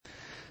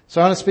So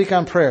I want to speak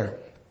on prayer.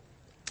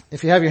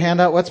 If you have your hand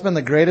out, what's been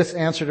the greatest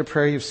answer to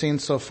prayer you've seen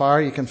so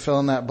far? You can fill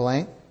in that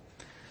blank.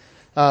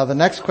 The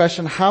next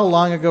question, how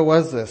long ago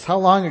was this? How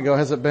long ago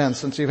has it been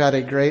since you've had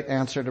a great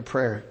answer to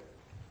prayer?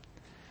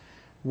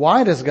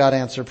 Why does God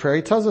answer prayer?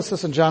 He tells us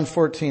this in John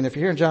 14. If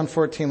you're here in John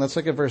 14, let's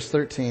look at verse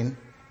 13.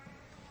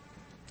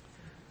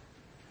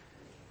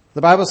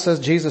 The Bible says,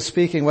 Jesus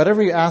speaking,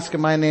 whatever you ask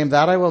in my name,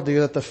 that I will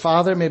do, that the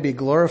Father may be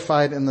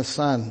glorified in the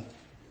Son.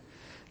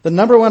 The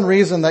number one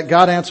reason that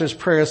God answers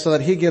prayer is so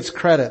that He gets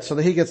credit, so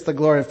that He gets the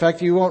glory. In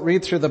fact, you won't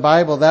read through the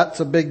Bible. That's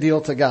a big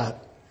deal to God.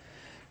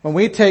 When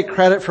we take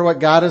credit for what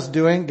God is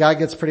doing, God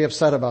gets pretty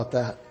upset about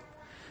that.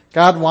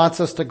 God wants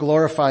us to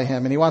glorify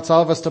Him, and He wants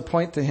all of us to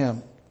point to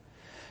Him.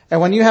 And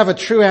when you have a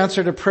true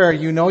answer to prayer,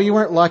 you know you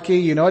weren't lucky,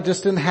 you know it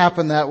just didn't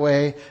happen that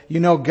way, you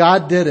know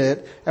God did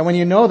it, and when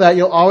you know that,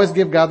 you'll always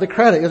give God the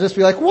credit. You'll just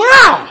be like,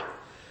 wow!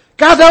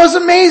 God, that was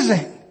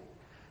amazing!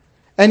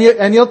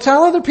 And you'll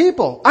tell other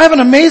people, I have an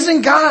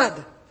amazing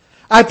God.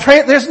 I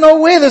pray, there's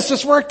no way this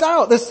just worked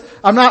out.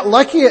 I'm not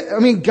lucky.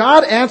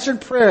 God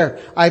answered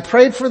prayer. I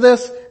prayed for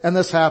this and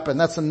this happened.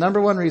 That's the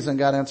number one reason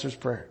God answers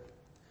prayer.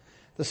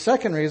 The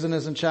second reason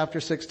is in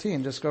chapter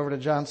 16. Just go over to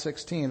John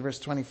 16, verse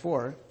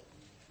 24.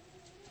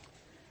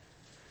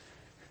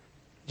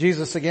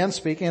 Jesus again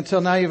speaking, until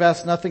now you've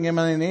asked nothing in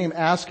my name.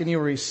 Ask and you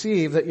will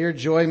receive, that your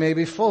joy may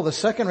be full. The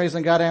second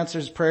reason God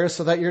answers prayer is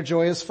so that your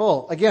joy is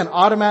full. Again,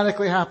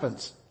 automatically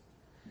happens.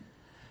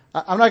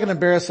 I'm not going to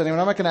embarrass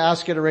anyone. I'm not going to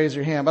ask you to raise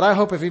your hand, but I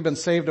hope if you've been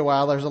saved a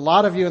while, there's a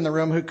lot of you in the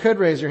room who could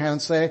raise your hand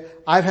and say,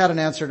 I've had an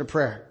answer to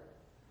prayer.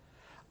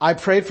 I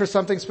prayed for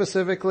something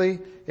specifically.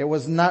 It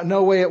was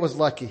no way it was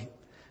lucky.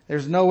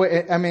 There's no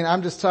way,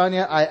 I'm just telling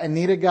you, I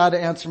needed God to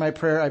answer my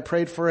prayer. I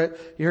prayed for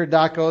it. You heard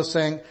Doc O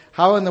saying,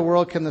 how in the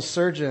world can the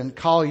surgeon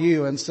call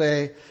you and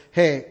say,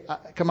 hey,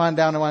 come on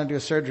down, I want to do a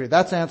surgery?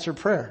 That's answered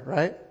prayer,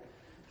 right?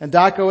 And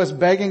Doc O is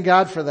begging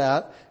God for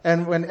that.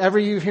 And whenever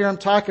you hear him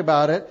talk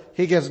about it,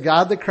 he gives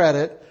God the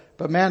credit.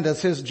 But man, does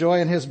his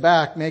joy in his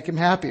back make him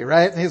happy,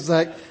 right? And he's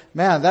like,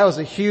 man, that was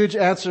a huge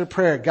answer to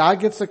prayer. God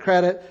gets the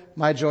credit.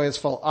 My joy is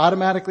full.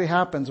 Automatically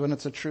happens when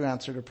it's a true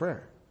answer to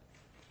prayer.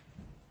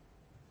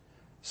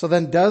 So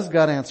then does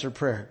God answer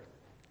prayer?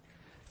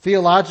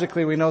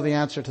 Theologically, we know the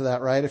answer to that,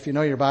 right? If you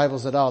know your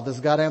Bibles at all. Does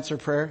God answer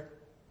prayer?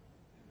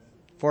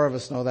 4 of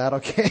us know that,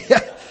 okay?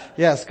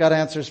 Yes, God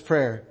answers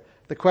prayer.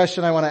 The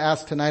question I want to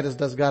ask tonight is,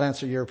 does God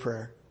answer your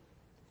prayer?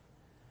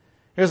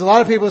 There's a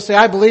lot of people who say,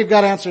 I believe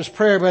God answers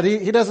prayer, but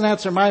He doesn't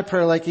answer my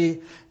prayer like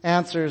He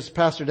answers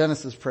Pastor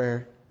Dennis's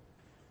prayer.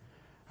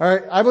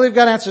 Or, I believe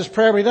God answers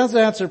prayer, but He doesn't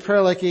answer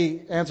prayer like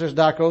He answers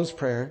Doc O's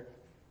prayer.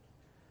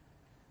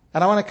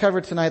 And I want to cover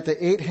tonight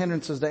the 8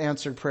 hindrances to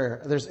answered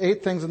prayer. There's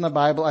 8 things in the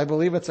Bible. I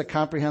believe it's a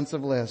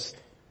comprehensive list.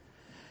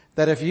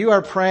 That if you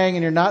are praying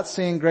and you're not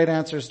seeing great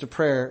answers to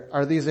prayer,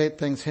 are these 8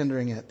 things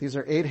hindering it? These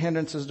are 8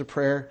 hindrances to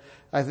prayer.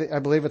 I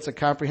believe it's a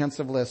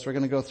comprehensive list. We're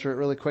going to go through it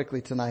really quickly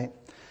tonight.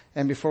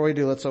 And before we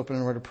do, let's open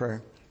in a word of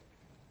prayer.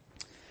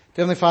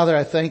 Heavenly Father,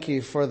 I thank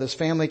you for this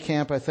family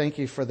camp. I thank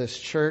you for this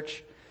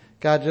church.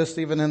 God, just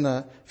even in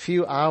the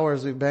few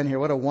hours we've been here,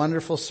 what a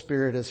wonderful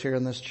spirit is here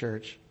in this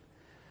church.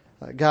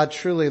 God,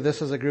 truly,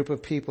 this is a group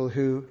of people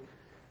who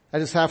I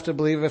just have to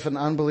believe if an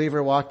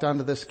unbeliever walked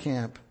onto this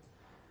camp,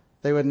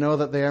 they would know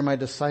that they are my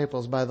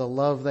disciples by the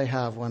love they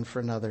have one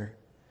for another.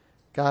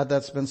 God,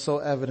 that's been so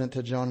evident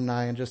to Joan and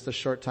I in just the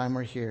short time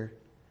we're here.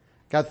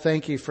 God,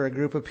 thank you for a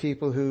group of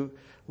people who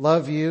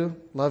love you,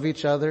 love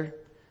each other,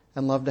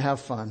 and love to have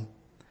fun.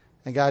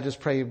 And God, just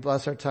pray you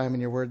bless our time in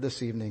your word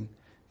this evening.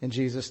 In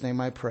Jesus' name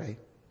I pray.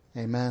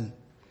 Amen.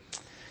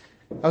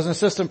 I was an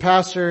assistant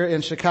pastor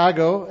in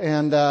Chicago,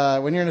 and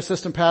when you're an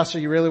assistant pastor,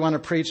 you really want to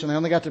preach, and I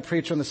only got to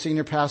preach when the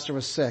senior pastor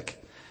was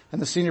sick. And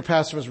the senior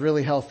pastor was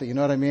really healthy, you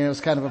know what I mean? It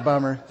was kind of a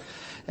bummer.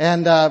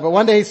 And but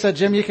one day he said,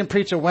 Jim, you can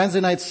preach a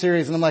Wednesday night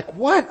series. And I'm like,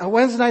 what? A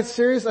Wednesday night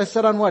series? I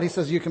said, on what? He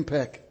says, you can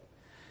pick.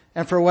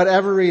 And for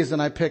whatever reason,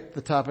 I picked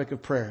the topic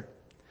of prayer.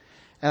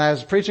 And I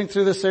was preaching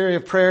through this area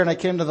of prayer, and I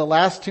came to the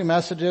last 2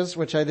 messages,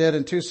 which I did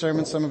in 2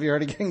 sermons. Some of you are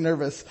already getting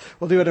nervous.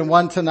 We'll do it in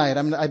one tonight.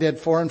 I did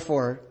 4 and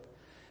 4.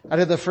 I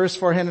did the first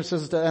 4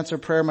 hindrances to answer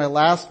prayer, my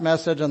last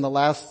message on the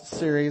last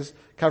series,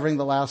 covering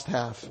the last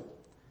half.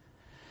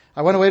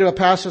 I went away to a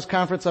pastor's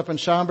conference up in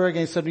Schaumburg, and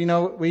he said,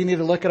 we need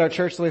to look at our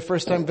church the way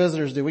first-time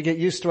visitors do. We get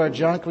used to our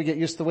junk. We get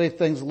used to the way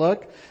things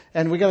look.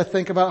 And we got to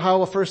think about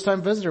how a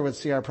first-time visitor would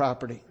see our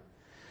property.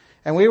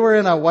 And we were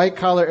in a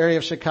white-collar area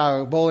of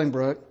Chicago,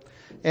 Bolingbrook.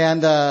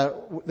 And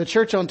the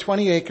church owned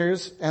 20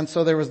 acres. And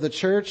so there was the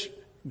church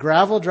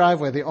gravel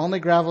driveway, the only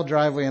gravel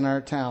driveway in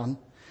our town.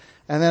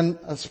 And then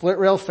a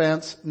split-rail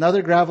fence,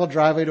 another gravel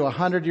driveway to a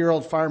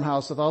 100-year-old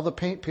farmhouse with all the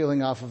paint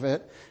peeling off of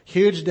it.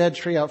 Huge dead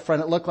tree out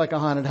front. It looked like a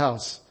haunted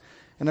house.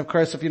 And of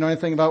course, if you know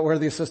anything about where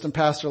the assistant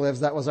pastor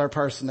lives, that was our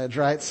parsonage,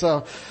 right?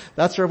 So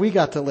that's where we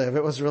got to live.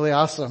 It was really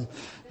awesome.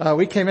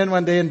 We came in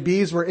one day and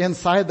bees were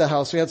inside the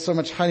house. We had so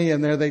much honey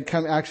in there, they'd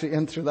come actually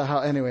in through the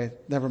house. Anyway,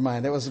 never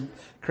mind. It was a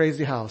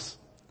crazy house.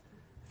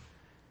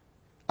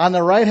 On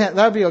the right hand,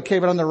 that'd be okay,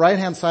 but on the right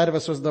hand side of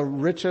us was the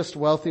richest,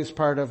 wealthiest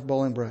part of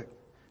Bolingbrook.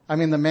 I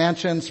mean, the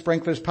mansion,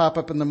 sprinklers pop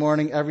up in the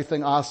morning,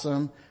 everything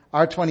awesome.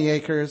 Our 20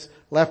 acres,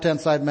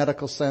 left-hand side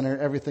medical center,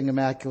 everything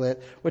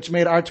immaculate, which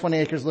made our 20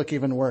 acres look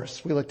even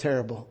worse. We look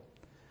terrible.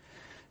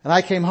 And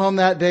I came home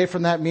that day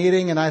from that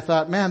meeting and I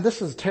thought, man,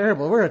 this is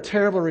terrible. We're a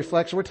terrible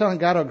reflection. We're telling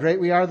God how great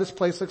we are. This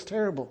place looks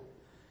terrible.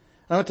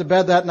 I went to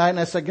bed that night and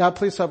I said, God,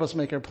 please help us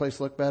make our place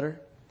look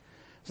better.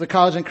 As the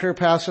college and career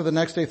pastor, the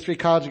next day, 3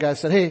 college guys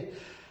said, hey,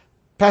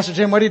 Pastor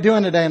Jim, what are you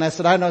doing today? And I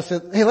said, I don't know. I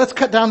said, hey, let's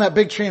cut down that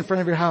big tree in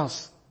front of your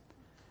house.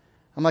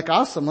 I'm like,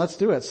 awesome, let's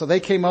do it. So they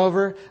came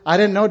over. I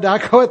didn't know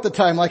Daco at the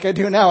time like I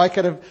do now. I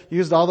could have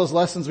used all those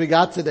lessons we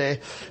got today.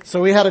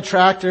 So we had a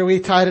tractor.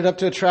 We tied it up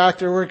to a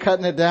tractor. We're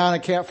cutting it down.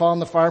 It can't fall in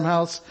the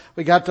farmhouse.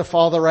 We got to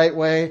fall the right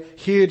way.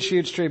 Huge,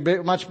 huge tree,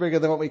 much bigger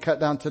than what we cut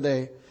down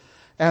today.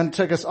 And it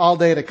took us all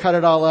day to cut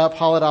it all up,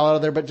 haul it all out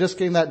of there. But just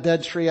getting that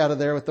dead tree out of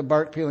there with the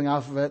bark peeling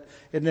off of it,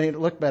 it made it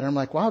look better. I'm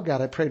like, wow, God,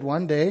 I prayed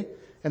one day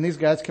and these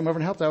guys came over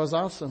and helped. That was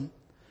awesome.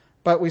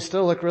 But we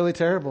still look really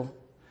terrible.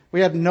 We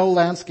had no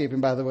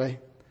landscaping, by the way.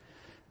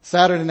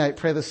 Saturday night,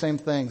 pray the same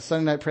thing.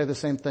 Sunday night, pray the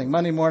same thing.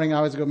 Monday morning, I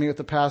always go meet with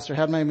the pastor,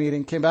 had my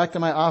meeting, came back to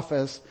my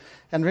office,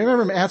 and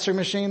remember answering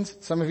machines?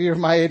 Some of you are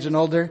my age and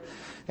older.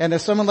 And if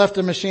someone left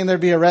a machine,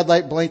 there'd be a red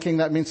light blinking.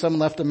 That means someone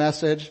left a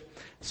message.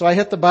 So I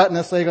hit the button.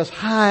 This lady goes,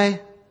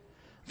 hi,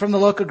 from the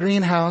local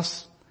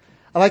greenhouse.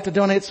 I'd like to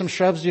donate some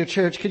shrubs to your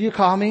church. Could you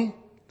call me?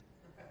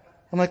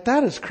 I'm like,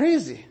 that is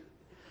crazy.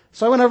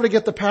 So I went over to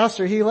get the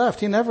pastor. He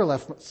left. He never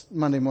left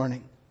Monday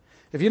morning.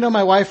 If you know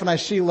my wife and I,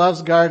 she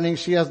loves gardening.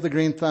 She has the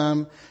green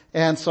thumb.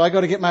 And so I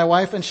go to get my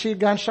wife and she'd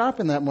gone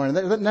shopping that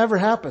morning. That never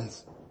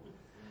happens.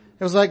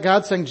 It was like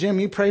God saying, Jim,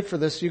 you prayed for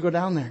this. You go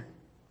down there.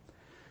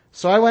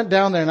 So I went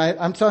down there and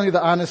I'm telling you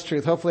the honest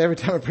truth. Hopefully every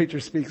time a preacher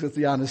speaks, it's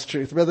the honest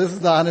truth. But this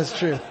is the honest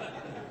truth.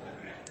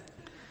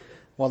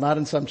 Well, not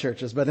in some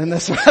churches, but in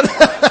this one.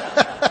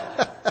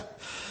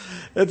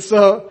 And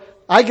so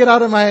I get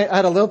out of I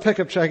had a little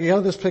pickup truck. I get out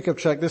of this pickup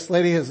truck. This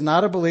lady is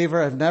not a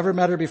believer. I've never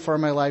met her before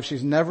in my life.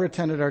 She's never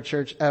attended our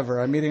church ever.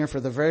 I'm meeting her for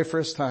the very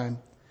first time.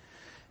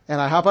 And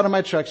I hop out of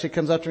my truck. She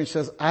comes up to me and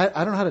says, I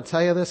don't know how to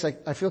tell you this.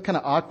 I feel kind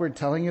of awkward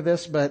telling you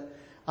this, but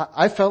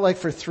I felt like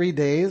for 3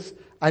 days,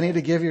 I need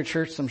to give your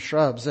church some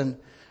shrubs. And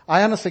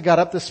I honestly got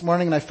up this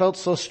morning and I felt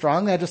so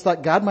strongly. I just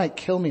thought God might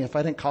kill me if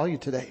I didn't call you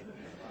today.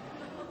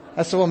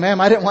 I said, well, ma'am,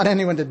 I didn't want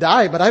anyone to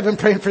die, but I've been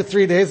praying for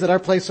 3 days that our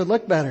place would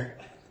look better.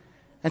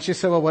 And she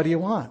said, well, what do you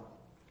want?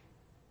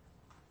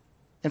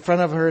 In front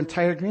of her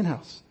entire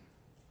greenhouse.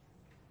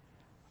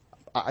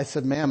 I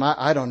said, ma'am,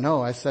 I don't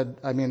know. I said,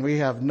 we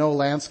have no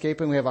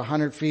landscaping. We have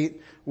 100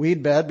 feet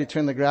weed bed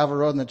between the gravel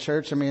road and the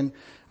church.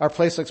 Our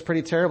place looks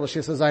pretty terrible.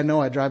 She says, I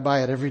know. I drive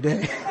by it every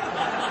day.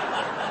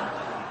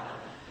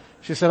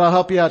 She said, I'll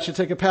help you out. She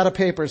took a pad of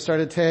paper,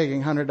 started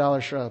tagging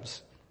 $100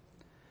 shrubs.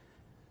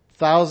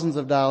 Thousands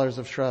of dollars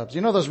of shrubs. You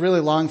know those really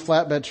long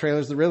flatbed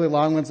trailers, the really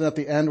long ones at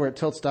the end where it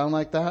tilts down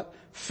like that?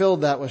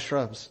 Filled that with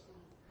shrubs.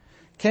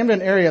 Came to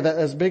an area that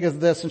as big as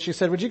this, and she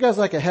said, would you guys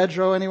like a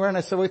hedgerow anywhere? And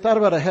I said, well, we thought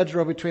about a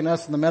hedgerow between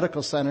us and the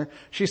medical center.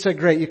 She said,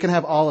 great, you can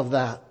have all of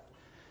that.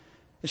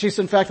 And she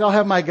said, in fact, I'll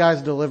have my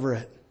guys deliver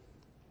it.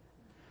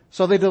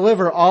 So they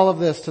deliver all of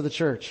this to the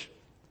church.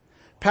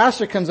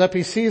 Pastor comes up,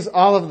 he sees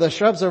all of the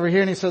shrubs over here,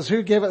 and he says,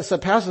 who gave it? I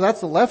said, Pastor,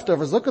 that's the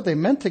leftovers. Look what they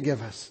meant to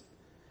give us.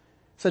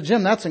 I said,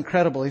 Jim, that's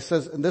incredible. He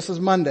says, and this is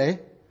Monday.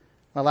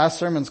 My last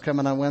sermon's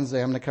coming on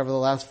Wednesday. I'm going to cover the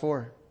last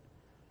 4.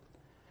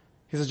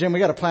 He says, Jim, we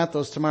got to plant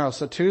those tomorrow.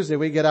 So Tuesday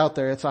we get out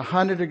there. It's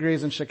 100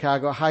 degrees in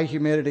Chicago, high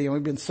humidity, and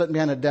we've been sitting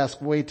behind a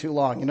desk way too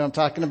long. You know what I'm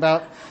talking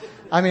about?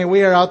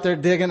 We are out there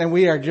digging and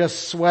we are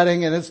just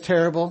sweating and it's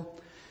terrible.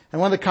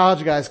 And one of the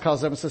college guys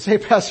calls up and says, hey,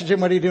 Pastor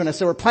Jim, what are you doing? I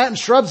said, we're planting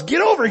shrubs.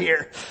 Get over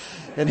here.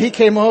 And he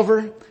came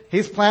over.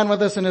 He's planting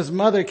with us and his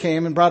mother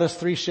came and brought us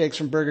 3 shakes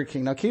from Burger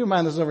King. Now keep in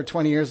mind this was over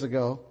 20 years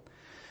ago.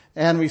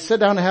 And we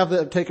sit down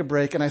to take a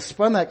break and I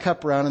spun that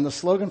cup around and the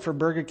slogan for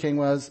Burger King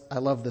was, I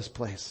love this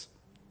place.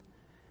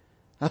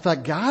 I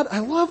thought, God, I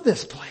love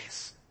this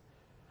place.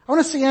 I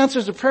want to see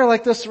answers to prayer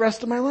like this the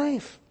rest of my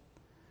life.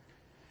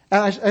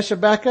 And I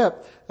should back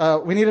up.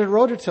 We needed a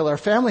rototiller. Our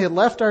family had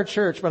left our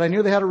church, but I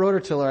knew they had a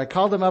rototiller. I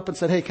called them up and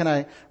said, hey, can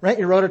I rent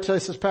your rototiller? He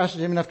says, Pastor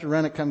Jim, you have to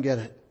rent it. Come get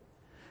it.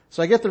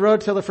 So I get the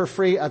rototiller for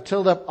free. I've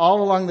tilled up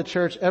all along the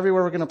church,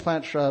 everywhere we're going to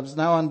plant shrubs.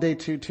 Now on day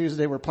 2,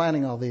 Tuesday, we're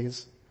planting all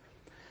these.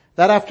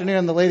 That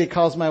afternoon, the lady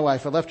calls my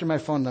wife. I left her my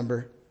phone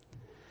number.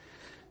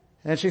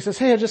 And she says,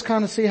 hey, I just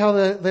come to see how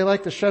they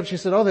like the shrubs. She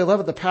said, oh, they love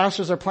it. The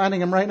pastors are planting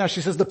them right now. She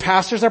says, the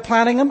pastors are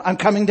planting them? I'm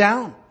coming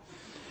down.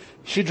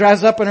 She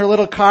drives up in her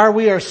little car.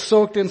 We are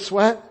soaked in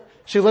sweat.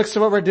 She looks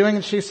at what we're doing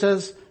and she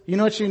says, you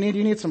know what you need?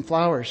 You need some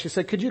flowers. She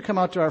said, could you come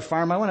out to our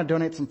farm? I want to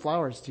donate some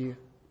flowers to you.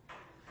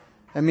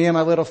 And me and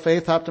my little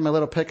Faith hopped in my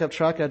little pickup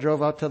truck. I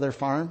drove out to their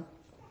farm.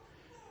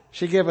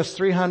 She gave us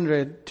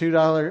 300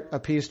 $2 a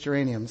piece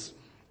geraniums.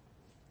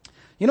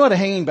 You know what a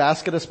hanging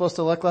basket is supposed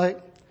to look like?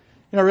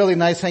 You know, a really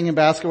nice hanging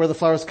basket where the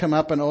flowers come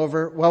up and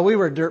over. Well, we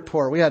were dirt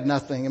poor. We had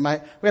nothing. And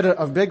we had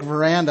a big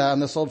veranda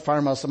on this old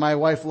farmhouse, and my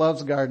wife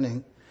loves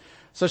gardening.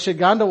 So she'd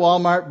gone to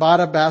Walmart,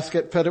 bought a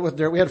basket, filled it with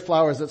dirt. We had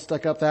flowers that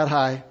stuck up that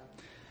high.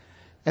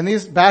 And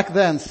these, back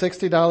then,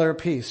 $60 a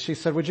piece. She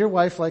said, would your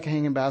wife like a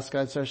hanging basket?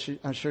 I said,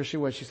 I'm sure she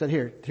would. She said,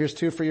 here's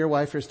 2 for your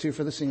wife, here's 2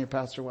 for the senior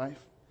pastor wife.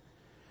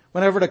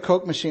 Went over to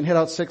Coke machine, hit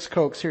out 6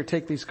 Cokes. Here,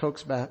 take these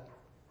Cokes back.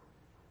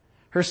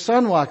 Her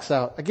son walks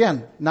out.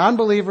 Again,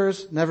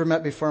 non-believers, never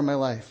met before in my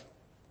life.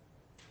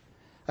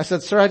 I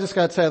said, sir, I just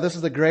got to tell you, this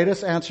is the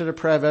greatest answer to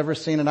prayer I've ever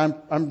seen, and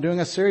I'm doing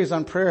a series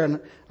on prayer,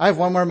 and I have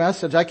one more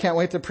message. I can't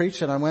wait to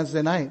preach it on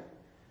Wednesday night.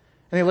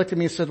 And he looked at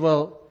me and said,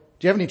 well,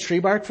 do you have any tree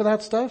bark for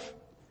that stuff?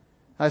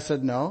 I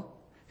said, no.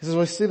 He says,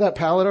 well, see that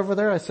pallet over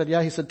there? I said,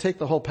 yeah. He said, take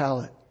the whole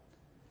pallet.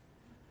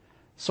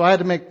 So I had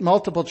to make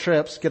multiple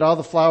trips, get all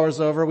the flowers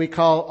over. We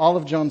call all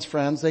of Joan's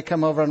friends. They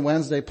come over on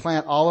Wednesday,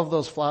 plant all of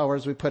those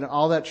flowers. We put in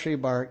all that tree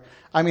bark.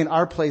 I mean,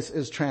 our place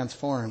is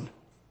transformed.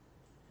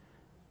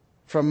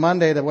 From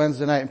Monday to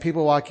Wednesday night, and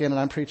people walk in and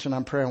I'm preaching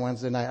on prayer on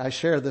Wednesday night. I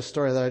shared this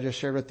story that I just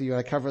shared with you.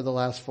 I covered the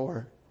last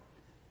 4.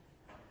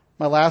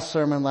 My last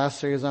sermon, last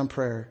series on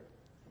prayer.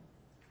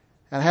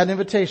 And I had an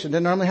invitation.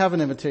 Didn't normally have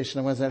an invitation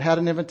on Wednesday. I had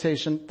an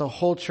invitation. The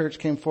whole church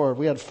came forward.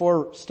 We had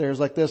 4 stairs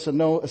like this and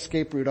no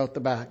escape route out the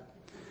back.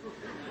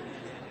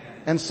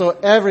 And so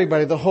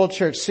everybody, the whole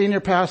church, senior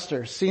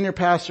pastors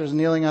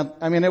kneeling on,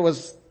 I mean, it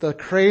was the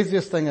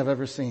craziest thing I've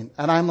ever seen.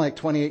 And I'm like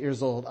 28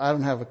 years old. I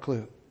don't have a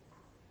clue.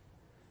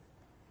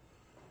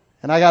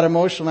 And I got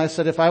emotional. I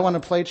said, if I want to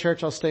play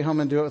church, I'll stay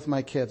home and do it with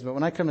my kids. But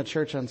when I come to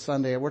church on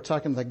Sunday, we're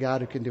talking to the God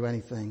who can do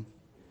anything.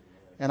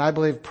 And I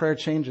believe prayer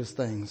changes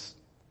things.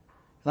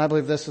 And I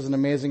believe this is an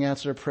amazing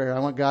answer to prayer. I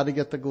want God to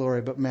get the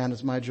glory, but man,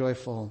 is my joy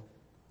full.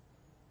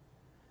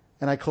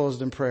 And I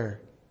closed in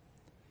prayer.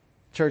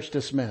 Church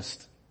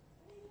dismissed.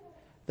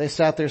 They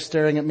sat there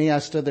staring at me. I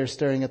stood there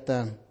staring at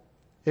them.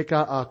 It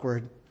got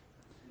awkward.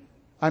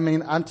 I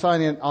mean, I'm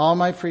telling you, in all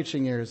my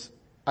preaching years,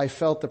 I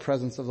felt the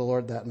presence of the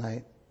Lord that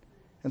night.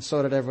 And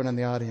so did everyone in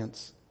the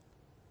audience.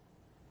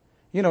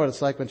 You know what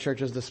it's like when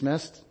church is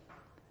dismissed.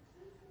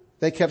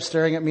 They kept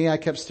staring at me. I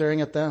kept staring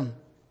at them.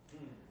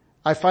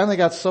 I finally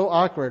got so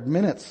awkward.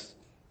 Minutes.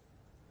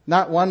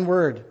 Not one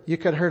word. You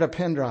could hear a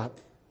pin drop.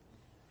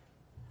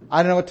 I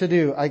didn't know what to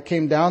do. I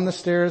came down the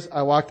stairs.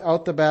 I walked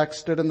out the back,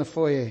 stood in the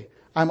foyer.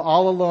 I'm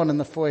all alone in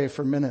the foyer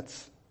for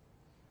minutes.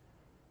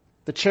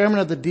 The chairman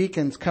of the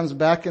deacons comes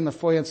back in the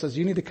foyer and says,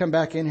 you need to come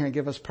back in here and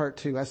give us part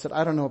 2. I said,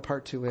 I don't know what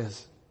part 2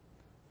 is.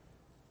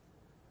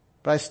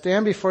 But I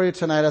stand before you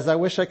tonight as I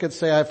wish I could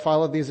say I've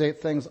followed these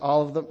 8 things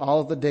all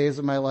of the days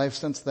of my life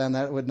since then.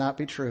 That would not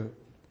be true.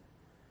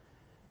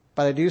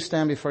 But I do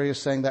stand before you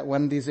saying that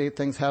when these 8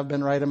 things have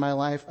been right in my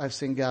life, I've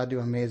seen God do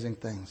amazing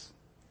things.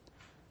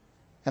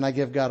 And I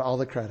give God all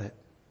the credit.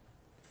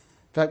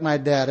 In fact, my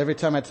dad, every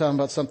time I tell him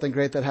about something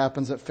great that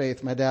happens at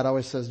Faith, my dad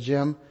always says,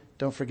 Jim,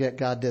 don't forget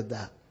God did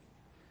that.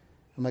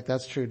 I'm like,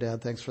 that's true,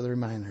 Dad. Thanks for the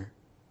reminder.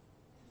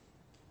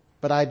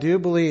 But I do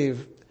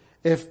believe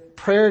if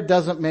prayer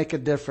doesn't make a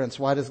difference,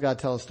 why does God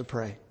tell us to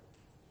pray?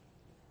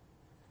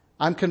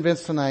 I'm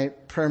convinced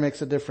tonight prayer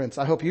makes a difference.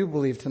 I hope you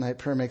believe tonight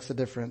prayer makes a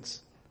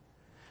difference.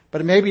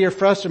 But maybe you're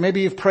frustrated.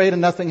 Maybe you've prayed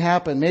and nothing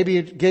happened. Maybe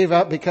you gave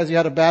up because you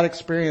had a bad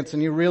experience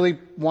and you really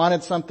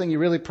wanted something. You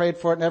really prayed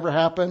for it. Never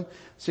happened.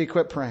 So you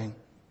quit praying.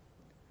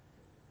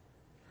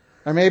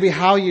 Or maybe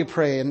how you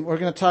pray. And we're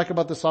going to talk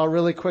about this all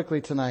really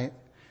quickly tonight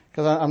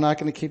because I'm not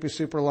going to keep you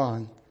super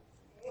long.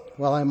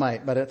 Well, I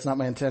might, but it's not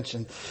my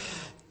intention.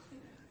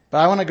 But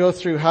I want to go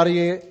through how do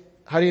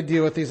you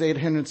deal with these 8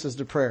 hindrances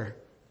to prayer.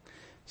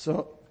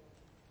 So,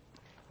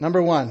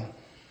 number 1.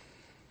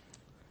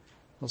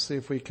 We'll see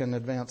if we can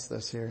advance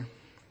this here.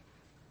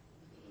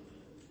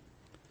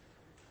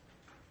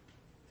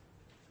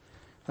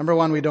 Number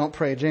 1, we don't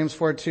pray. James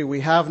 4:2.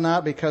 We have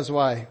not because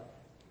why?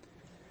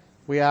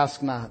 We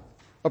ask not.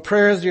 A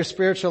prayer is to your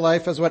spiritual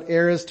life as what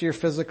air is to your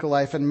physical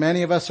life, and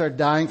many of us are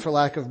dying for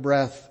lack of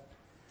breath.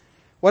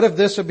 What if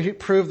this would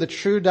prove the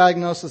true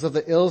diagnosis of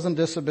the ills and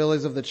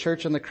disabilities of the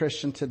church and the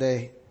Christian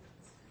today?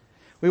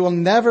 We will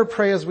never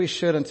pray as we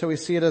should until we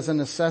see it as a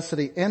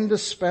necessity,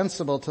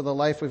 indispensable to the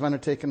life we've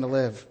undertaken to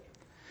live.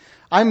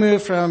 I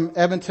moved from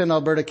Edmonton,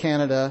 Alberta,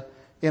 Canada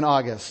in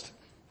August.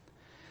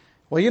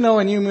 Well, you know,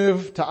 when you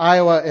move to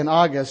Iowa in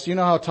August, you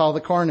know how tall the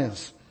corn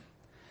is.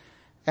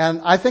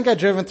 And I think I'd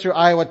driven through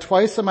Iowa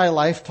twice in my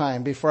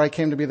lifetime before I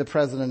came to be the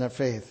president of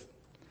Faith.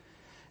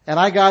 And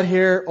I got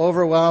here,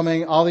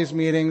 overwhelming, all these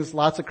meetings,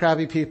 lots of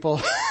crabby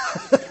people.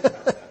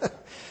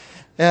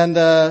 And,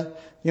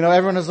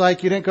 everyone was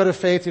like, you didn't go to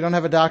Faith, you don't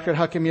have a doctorate,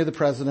 how come you're the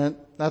president?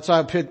 That's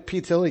why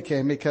P. Tilly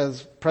came,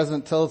 because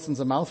President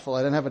Tillotson's a mouthful. I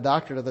didn't have a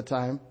doctorate at the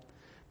time.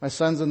 My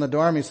son's in the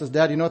dorm, he says,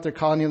 Dad, you know what they're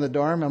calling you in the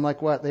dorm? I'm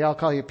like, what? They all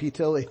call you P.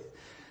 Tilly.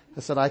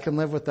 I said, I can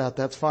live with that,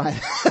 that's fine.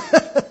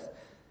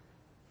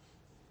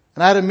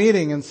 And I had a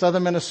meeting in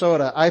southern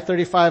Minnesota,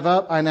 I-35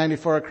 up,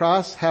 I-94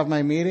 across, have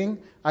my meeting.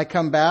 I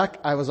come back.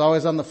 I was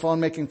always on the phone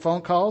making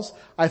phone calls.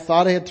 I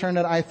thought I had turned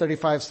at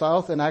I-35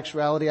 south. In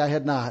actuality, I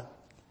had not.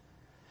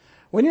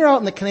 When you're out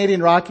in the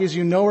Canadian Rockies,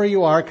 you know where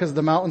you are because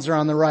the mountains are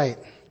on the right.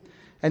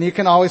 And you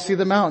can always see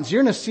the mountains.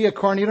 You're in a sea of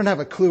corn. You don't have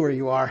a clue where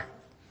you are.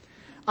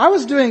 I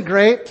was doing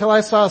great till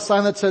I saw a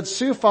sign that said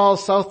Sioux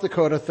Falls, South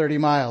Dakota, 30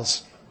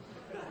 miles.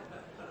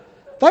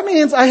 That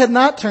means I had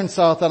not turned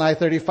south on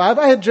I-35.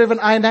 I had driven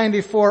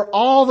I-94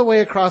 all the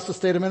way across the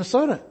state of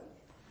Minnesota.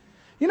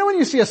 You know when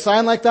you see a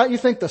sign like that, you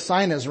think the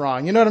sign is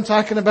wrong. You know what I'm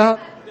talking about?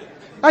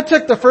 I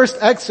took the first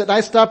exit and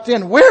I stopped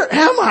in. Where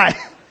am I?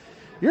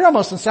 You're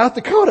almost in South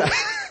Dakota.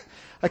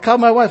 I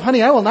called my wife,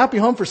 honey, I will not be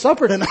home for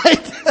supper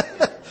tonight.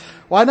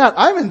 Why not?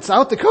 I'm in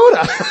South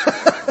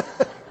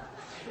Dakota.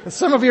 And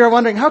some of you are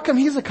wondering, how come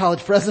he's a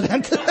college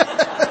president?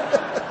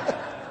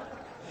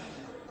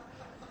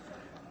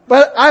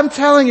 But I'm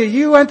telling you,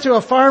 you went to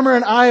a farmer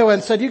in Iowa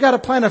and said, you got to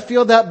plant a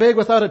field that big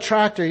without a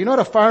tractor. You know what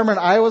a farmer in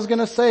Iowa is going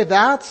to say?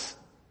 That's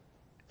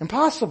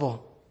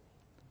impossible.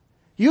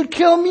 You'd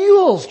kill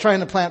mules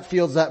trying to plant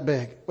fields that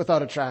big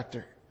without a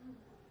tractor.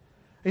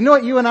 You know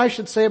what you and I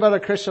should say about a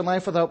Christian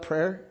life without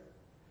prayer?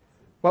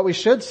 What we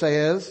should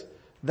say is,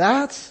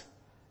 that's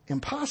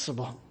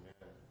impossible.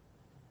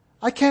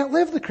 I can't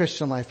live the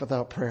Christian life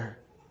without prayer.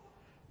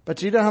 But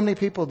do you know how many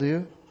people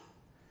do?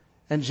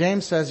 And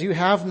James says, you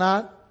have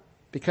not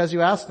because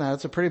you ask not.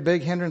 It's a pretty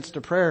big hindrance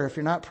to prayer if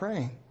you're not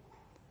praying.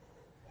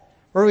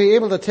 Were we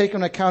able to take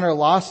into account our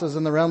losses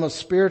in the realm of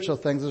spiritual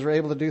things as we're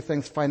able to do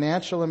things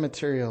financial and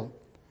material?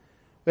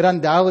 We'd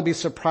undoubtedly be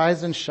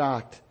surprised and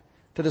shocked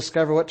to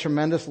discover what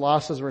tremendous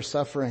losses we're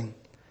suffering.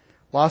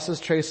 Losses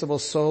traceable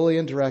solely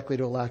and directly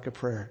to a lack of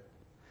prayer.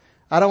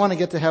 I don't want to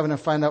get to heaven and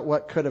find out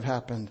what could have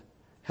happened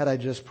had I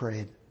just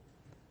prayed.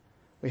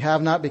 We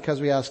have not because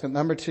we ask it.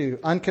 Number 2,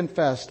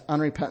 unconfessed,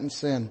 unrepentant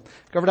sin.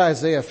 Go over to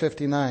Isaiah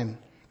 59.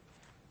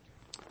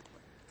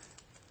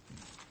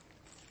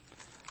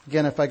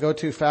 Again, if I go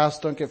too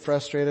fast, don't get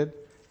frustrated.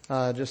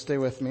 Just stay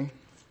with me.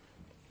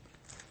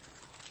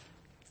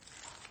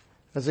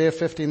 Isaiah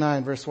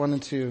 59, verse 1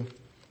 and 2.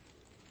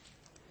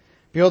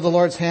 Behold, the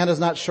Lord's hand is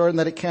not shortened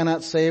that it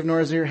cannot save,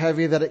 nor is ear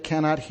heavy that it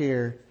cannot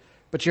hear.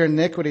 But your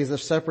iniquities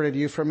have separated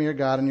you from your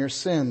God, and your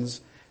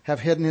sins have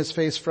hidden his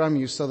face from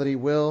you so that he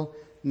will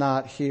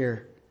not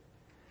hear.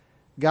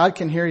 God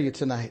can hear you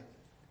tonight.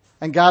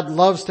 And God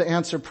loves to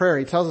answer prayer.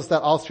 He tells us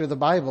that all through the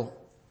Bible.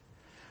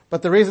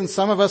 But the reason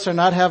some of us are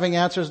not having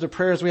answers to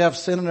prayer is we have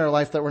sin in our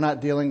life that we're not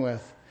dealing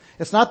with.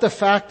 It's not the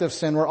fact of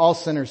sin. We're all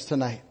sinners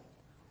tonight.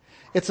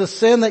 It's a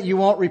sin that you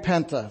won't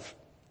repent of.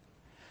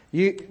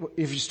 If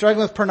you're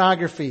struggling with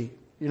pornography,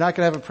 you're not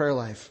going to have a prayer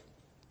life.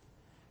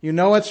 You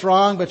know it's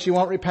wrong, but you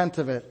won't repent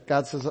of it.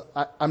 God says,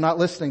 I'm not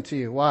listening to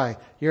you. Why?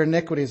 Your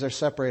iniquities are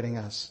separating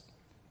us.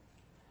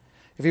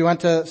 If you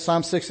went to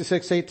Psalm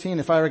 66:18,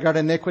 if I regard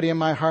iniquity in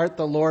my heart,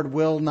 the Lord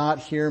will not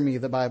hear me,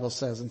 the Bible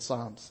says in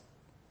Psalms.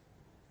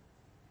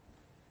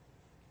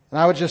 And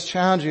I would just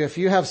challenge you, if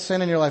you have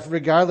sin in your life,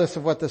 regardless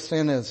of what the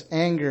sin is,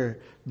 anger,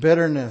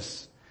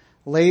 bitterness,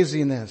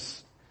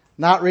 laziness,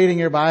 not reading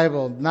your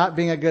Bible, not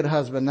being a good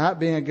husband, not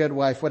being a good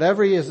wife,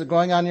 whatever is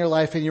going on in your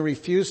life and you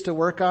refuse to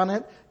work on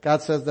it,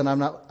 God says, then I'm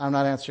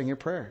not answering your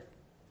prayer.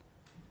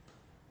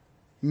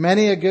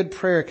 Many a good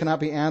prayer cannot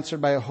be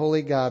answered by a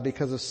holy God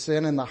because of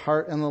sin in the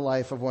heart and the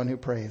life of one who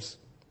prays.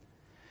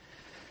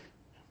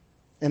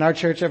 In our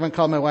church, everyone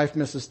called my wife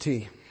Mrs.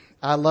 T.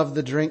 I love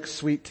the drink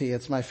sweet tea.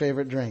 It's my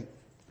favorite drink.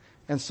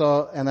 And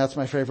that's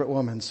my favorite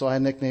woman. So I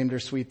nicknamed her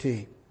Sweet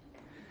Tea.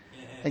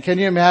 And can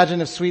you imagine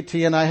if Sweet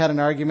Tea and I had an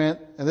argument?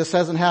 And this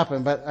hasn't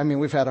happened, but I mean,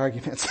 we've had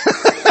arguments.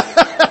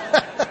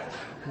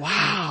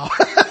 Wow.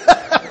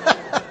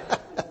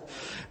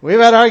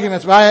 We've had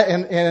arguments.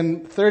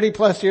 In 30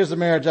 plus years of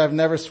marriage, I've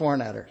never sworn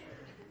at her.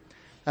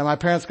 And my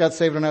parents got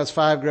saved when I was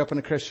 5, grew up in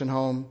a Christian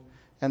home.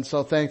 And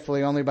so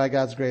thankfully, only by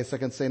God's grace, I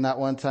can say not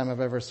one time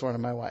I've ever sworn at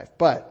my wife.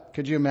 But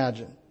could you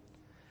imagine?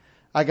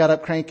 I got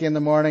up cranky in the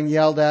morning,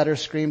 yelled at her,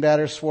 screamed at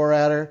her, swore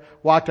at her,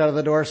 walked out of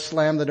the door,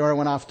 slammed the door, and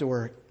went off to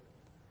work.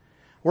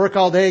 Work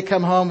all day,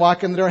 come home,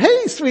 walk in the door.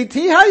 Hey, Sweet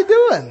Tea, how you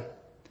doing?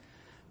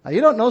 Now, you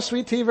don't know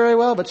Sweet Tea very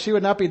well, but she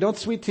would not be, don't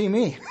Sweet Tea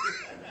me.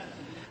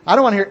 I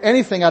don't want to hear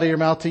anything out of your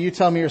mouth till you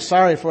tell me you're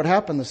sorry for what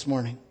happened this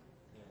morning.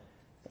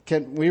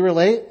 Can we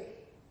relate?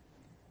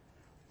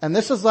 And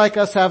this is like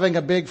us having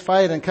a big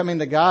fight and coming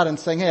to God and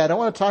saying, hey, I don't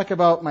want to talk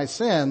about my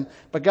sin,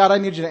 but God, I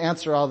need you to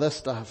answer all this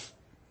stuff.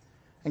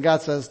 And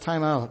God says,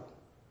 time out.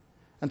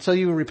 Until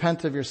you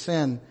repent of your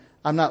sin,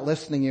 I'm not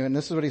listening to you. And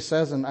this is what he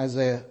says in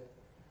Isaiah.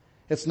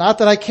 It's not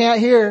that I can't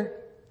hear.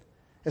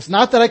 It's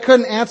not that I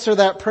couldn't answer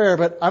that prayer,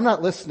 but I'm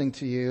not listening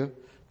to you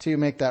till you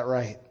make that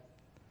right.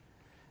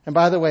 And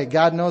by the way,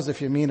 God knows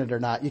if you mean it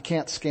or not. You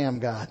can't scam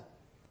God.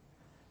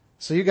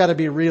 So you got to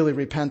be really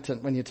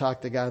repentant when you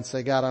talk to God and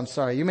say, God, I'm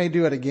sorry. You may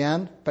do it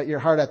again, but your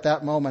heart at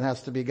that moment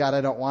has to be, God,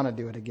 I don't want to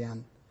do it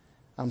again.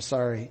 I'm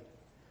sorry.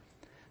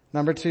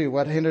 Number 2,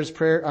 what hinders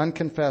prayer?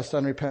 Unconfessed,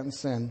 unrepentant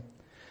sin.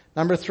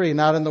 Number 3,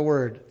 not in the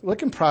Word.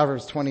 Look in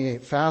Proverbs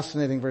 28,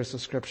 fascinating verse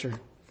of Scripture.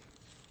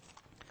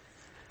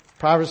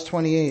 Proverbs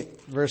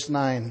 28, verse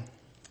 9.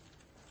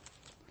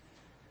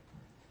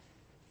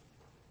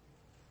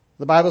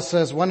 The Bible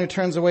says, one who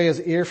turns away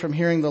his ear from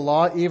hearing the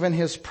law, even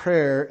his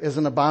prayer is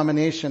an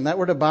abomination. That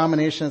word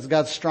abomination is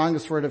God's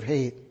strongest word of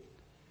hate.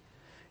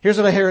 Here's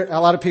what I hear a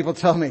lot of people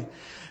tell me.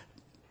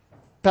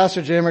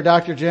 Pastor Jim or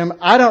Dr. Jim,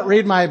 I don't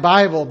read my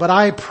Bible, but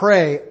I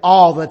pray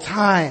all the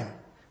time.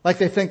 Like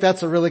they think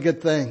that's a really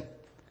good thing.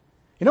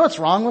 You know what's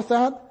wrong with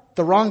that?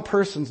 The wrong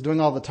person's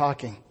doing all the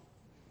talking.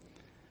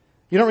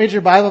 You don't read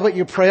your Bible, but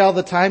you pray all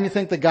the time. You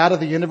think the God of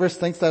the universe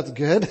thinks that's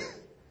good?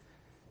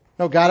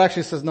 No, God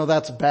actually says, no,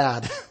 that's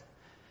bad.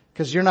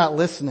 Because you're not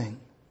listening.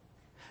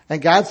 And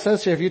God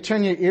says here, if you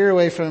turn your ear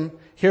away from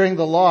hearing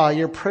the law,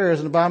 your prayer is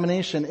an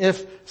abomination.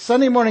 If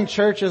Sunday morning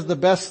church is the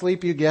best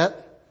sleep you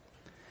get,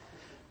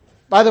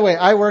 by the way,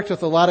 I worked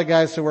with a lot of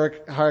guys who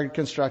work hard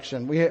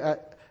construction.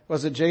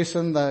 Was it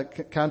Jason, the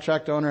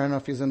contract owner? I don't know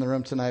if he's in the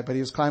room tonight, but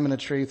he was climbing a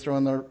tree,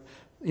 throwing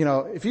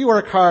if you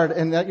work hard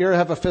and that you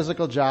have a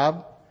physical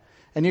job,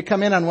 and you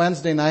come in on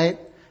Wednesday night,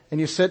 and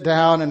you sit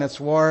down and it's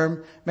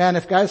warm. Man,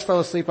 if guys fell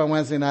asleep on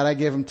Wednesday night, I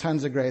gave them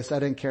tons of grace. I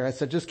didn't care. I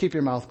said, just keep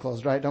your mouth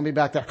closed, right? Don't be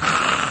back there.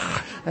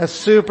 That's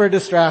super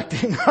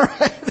distracting, all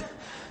right?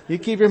 You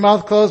keep your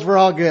mouth closed, we're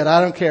all good. I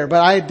don't care.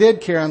 But I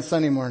did care on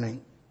Sunday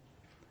morning.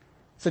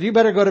 I said, you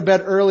better go to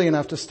bed early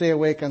enough to stay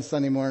awake on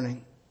Sunday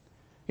morning.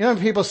 You know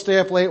when people stay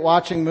up late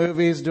watching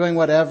movies, doing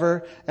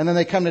whatever, and then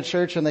they come to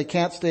church and they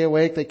can't stay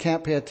awake, they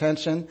can't pay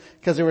attention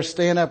because they were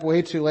staying up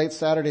way too late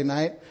Saturday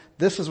night?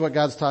 This is what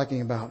God's talking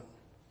about.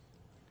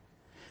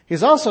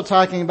 He's also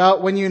talking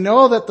about when you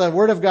know that the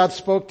Word of God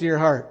spoke to your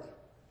heart.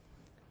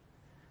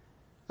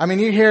 I mean,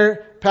 you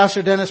hear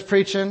Pastor Dennis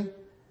preaching,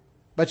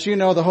 but you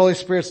know the Holy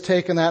Spirit's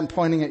taking that and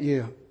pointing at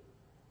you.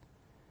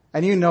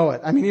 And you know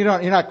it. I mean, you're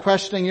not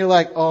questioning. You're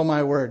like, oh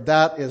my word,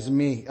 that is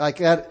me. Like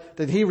that,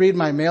 did he read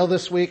my mail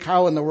this week?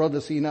 How in the world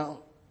does he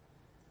know?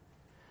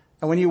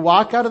 And when you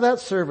walk out of that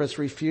service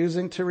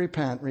refusing to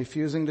repent,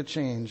 refusing to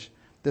change,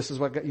 this is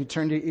what you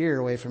turned your ear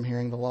away from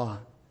hearing the law.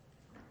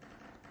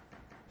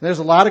 There's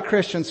a lot of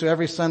Christians who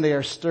every Sunday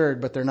are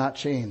stirred, but they're not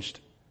changed.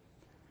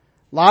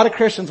 A lot of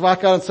Christians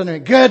walk out on Sunday,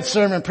 good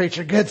sermon,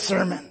 preacher, good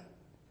sermon.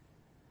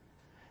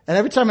 And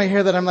every time I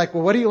hear that, I'm like,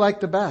 well, what do you like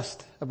the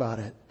best about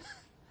it?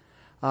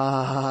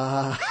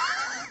 Let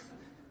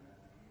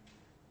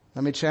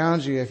me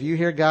challenge you. If you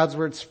hear God's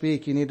word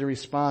speak, you need to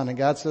respond. And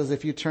God says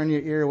if you turn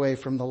your ear away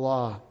from the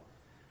law,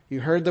 you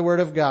heard the word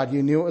of God,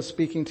 you knew it was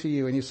speaking to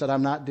you, and you said,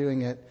 I'm not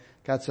doing it.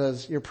 God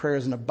says your prayer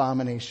is an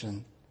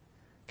abomination.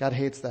 God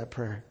hates that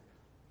prayer.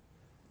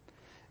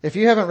 If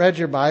you haven't read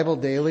your Bible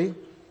daily,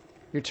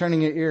 you're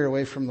turning your ear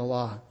away from the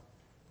law.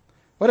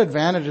 What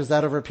advantage is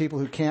that over people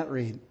who can't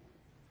read?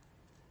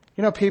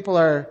 You know, people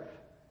are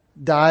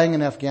dying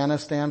in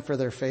Afghanistan for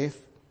their faith.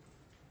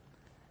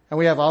 And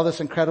we have all this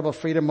incredible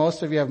freedom.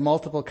 Most of you have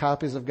multiple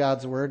copies of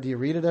God's Word. Do you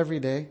read it every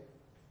day?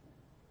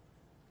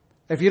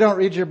 If you don't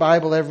read your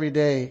Bible every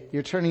day,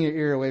 you're turning your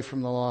ear away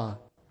from the law.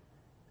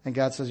 And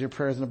God says your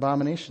prayer is an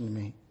abomination to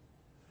me.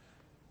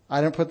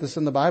 I didn't put this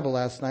in the Bible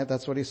last night.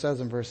 That's what he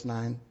says in verse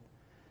 9.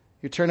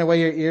 You turn away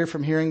your ear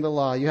from hearing the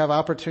law. You have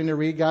opportunity to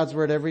read God's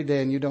Word every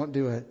day and you don't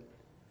do it.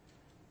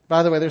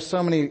 By the way, there's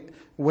so many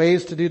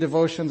ways to do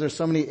devotions. There's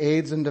so many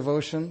aids in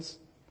devotions.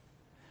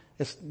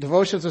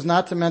 Devotions is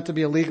not meant to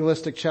be a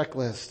legalistic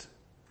checklist.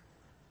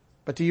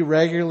 But do you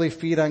regularly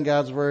feed on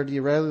God's Word? Do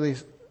you regularly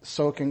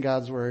soak in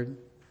God's Word?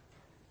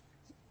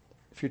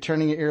 If you're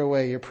turning your ear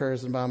away, your prayer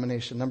is an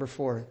abomination. Number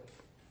 4,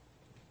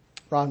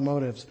 wrong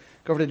motives.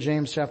 Go over to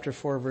James chapter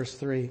 4, verse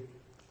 3.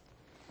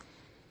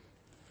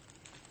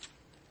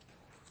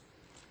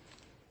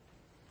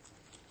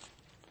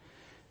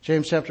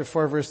 James chapter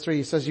 4, verse 3,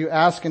 he says, you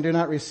ask and do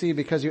not receive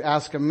because you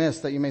ask amiss,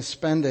 that you may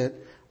spend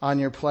it on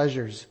your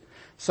pleasures.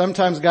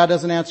 Sometimes God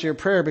doesn't answer your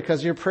prayer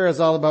because your prayer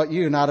is all about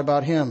you, not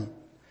about him.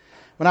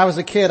 When I was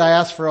a kid, I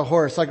asked for a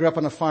horse. I grew up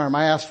on a farm.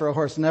 I asked for a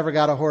horse, never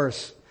got a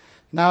horse.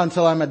 Now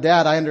until I'm a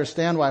dad, I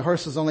understand why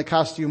horses only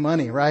cost you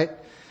money, right?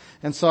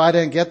 And so I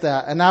didn't get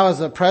that. And now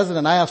as a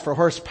president, I asked for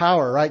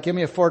horsepower, right? Give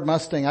me a Ford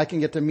Mustang. I can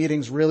get to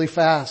meetings really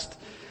fast.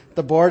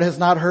 The board has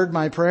not heard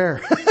my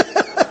prayer.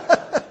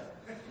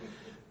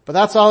 But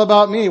that's all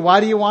about me.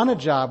 Why do you want a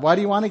job? Why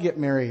do you want to get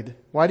married?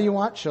 Why do you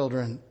want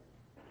children?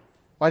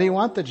 Why do you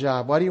want the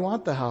job? Why do you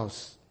want the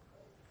house?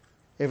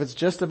 If it's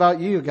just about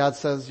you, God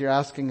says you're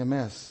asking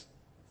amiss.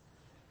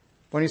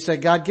 When you say,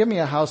 God, give me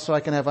a house so I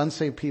can have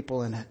unsaved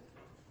people in it.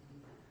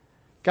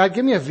 God,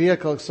 give me a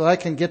vehicle so I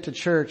can get to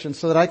church and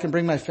so that I can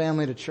bring my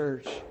family to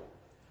church.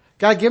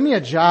 God, give me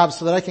a job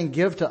so that I can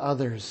give to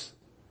others.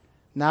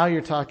 Now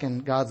you're talking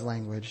God's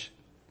language.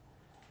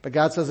 But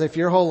God says if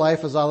your whole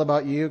life is all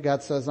about you,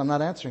 God says I'm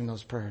not answering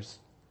those prayers.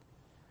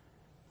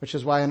 Which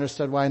is why I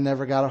understood why I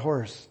never got a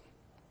horse.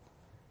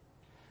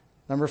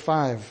 Number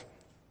 5.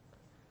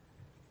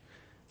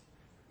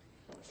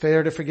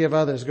 Failure to forgive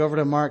others. Go over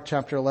to Mark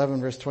chapter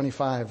 11, verse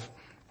 25.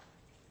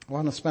 I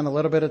want to spend a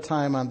little bit of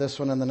time on this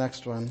one and the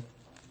next one.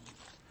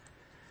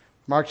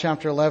 Mark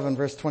chapter 11,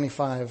 verse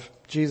 25.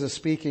 Jesus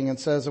speaking and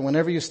says, and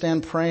whenever you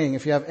stand praying,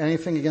 if you have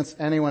anything against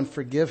anyone,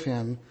 forgive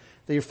him,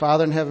 that your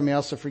Father in heaven may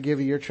also forgive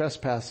you your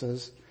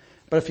trespasses.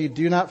 But if you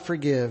do not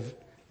forgive,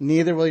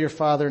 neither will your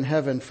Father in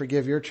heaven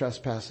forgive your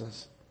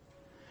trespasses.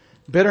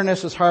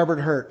 Bitterness is harbored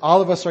hurt.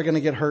 All of us are going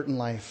to get hurt in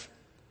life.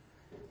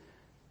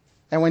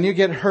 And when you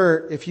get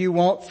hurt, if you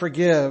won't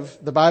forgive,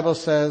 the Bible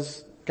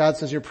says, God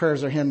says your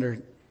prayers are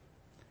hindered.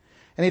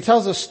 And he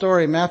tells a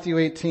story, Matthew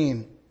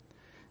 18.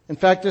 In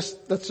fact,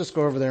 let's just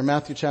go over there,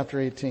 Matthew chapter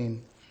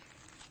 18.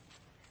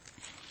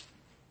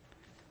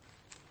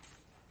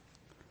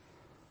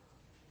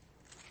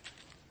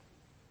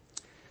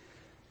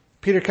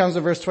 Peter comes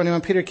in verse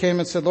 21. Peter came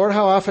and said, Lord,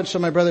 how often shall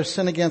my brother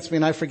sin against me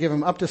and I forgive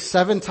him? Up to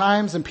 7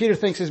 times? And Peter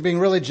thinks he's being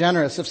really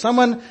generous. If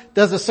someone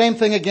does the same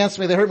thing against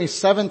me, they hurt me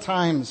 7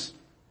 times.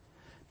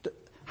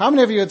 How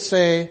many of you would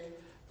say,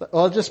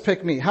 well, just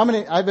pick me.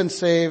 I've been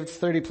saved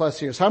 30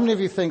 plus years. How many of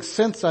you think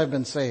since I've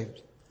been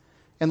saved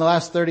in the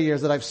last 30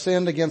 years that I've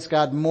sinned against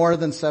God more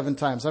than 7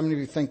 times? How many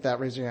of you think that?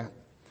 Raise your hand.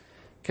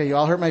 Okay, you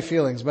all hurt my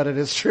feelings, but it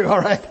is true, all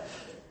right?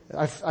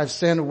 I've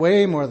sinned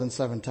way more than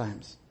 7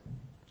 times.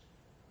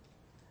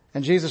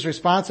 And Jesus'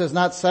 response is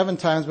not 7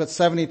 times, but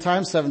 70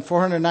 times 7,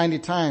 490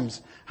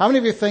 times. How many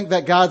of you think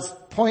that God's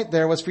point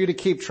there was for you to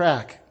keep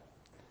track?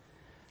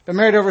 Been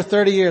married over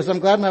 30 years. I'm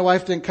glad my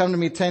wife didn't come to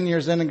me 10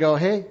 years in and go,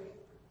 hey,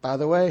 by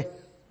the way,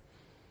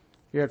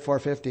 you're at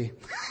 450.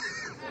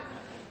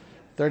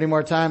 30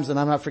 more times and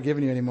I'm not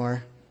forgiving you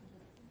anymore.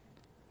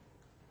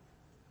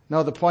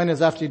 No, the point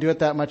is after you do it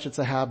that much, it's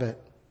a habit.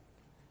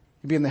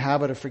 You be in the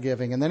habit of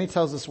forgiving. And then he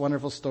tells this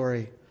wonderful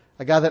story.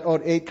 A guy that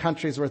owed 8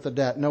 countries worth of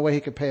debt. No way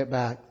he could pay it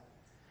back.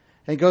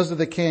 And he goes to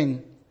the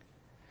king.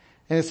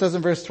 And it says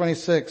in verse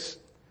 26,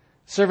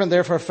 servant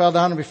therefore fell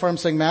down before him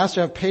saying,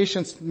 Master, have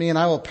patience with me and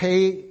I will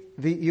pay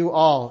you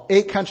all.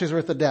 8 countries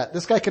worth of debt.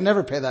 This guy can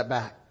never pay that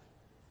back.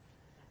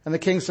 And the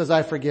king says,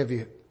 I forgive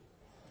you.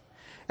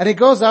 And he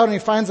goes out and he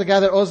finds a guy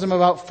that owes him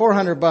about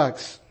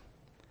 $400.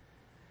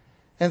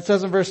 And it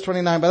says in verse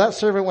 29, but that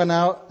servant went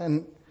out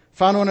and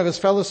found one of his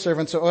fellow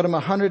servants who owed him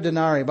 100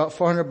 denarii, about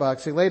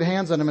 $400. He laid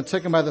hands on him and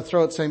took him by the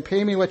throat, saying,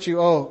 pay me what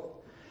you owe.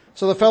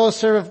 So the fellow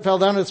servant fell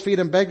down at his feet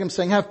and begged him,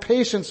 saying, have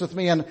patience with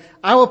me and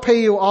I will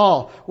pay you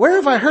all. Where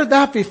have I heard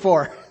that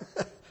before?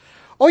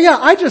 Oh yeah,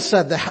 I just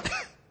said that.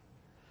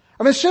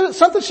 I mean,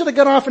 something should have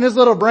gone off in his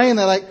little brain.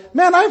 They're like,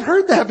 man, I've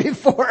heard that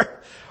before.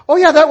 Oh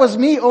yeah, that was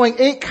me owing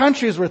 8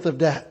 countries worth of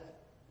debt.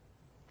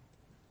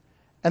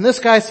 And this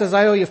guy says,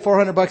 I owe you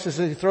 $400. He says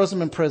he throws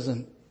him in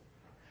prison.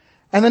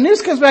 And the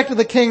news comes back to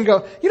the king and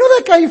go, you know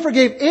that guy you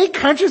forgave 8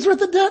 countries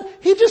worth of debt?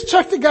 He just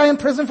chucked a guy in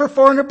prison for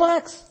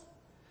 $400.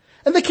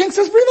 And the king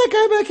says, bring that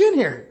guy back in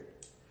here.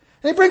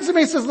 And he brings him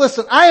in and says,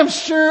 listen, I am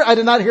sure I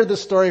did not hear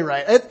this story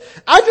right.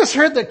 I just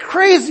heard the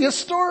craziest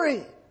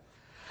story.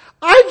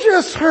 I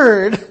just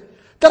heard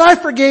that I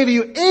forgave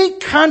you 8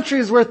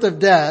 countries worth of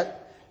debt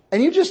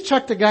and you just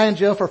chucked a guy in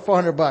jail for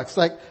 $400.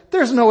 Like,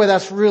 there's no way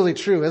that's really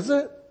true, is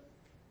it?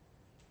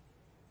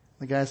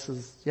 The guy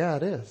says, yeah,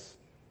 it is.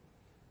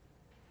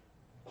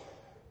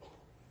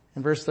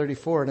 In verse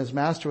 34, and his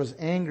master was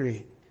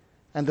angry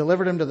and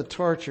delivered him to the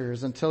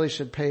torturers until he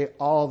should pay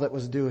all that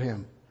was due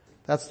him.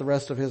 That's the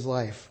rest of his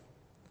life.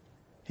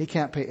 He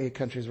can't pay 8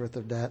 countries worth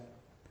of debt.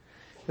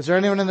 Is there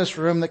anyone in this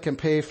room that can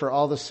pay for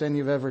all the sin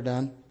you've ever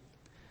done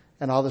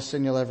and all the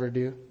sin you'll ever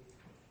do?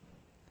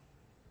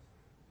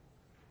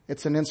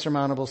 It's an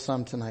insurmountable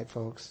sum tonight,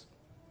 folks.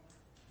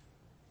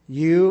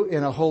 You,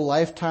 in a whole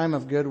lifetime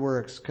of good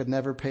works, could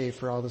never pay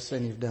for all the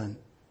sin you've done.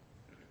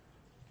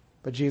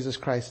 But Jesus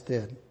Christ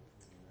did.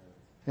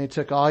 And he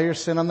took all your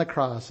sin on the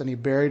cross and he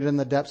buried it in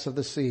the depths of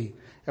the sea.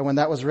 And when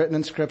that was written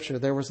in Scripture,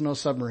 there was no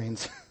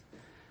submarines.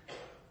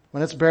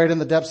 When it's buried in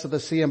the depths of the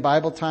sea in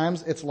Bible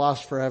times, it's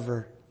lost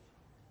forever.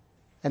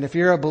 And if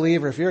you're a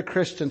believer, if you're a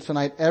Christian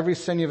tonight, every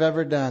sin you've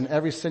ever done,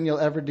 every sin you'll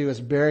ever do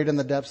is buried in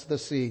the depths of the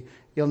sea.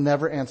 You'll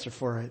never answer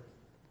for it.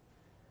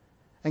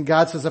 And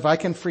God says, if I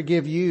can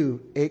forgive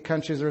you 8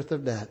 countries worth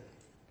of debt,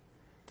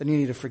 then you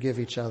need to forgive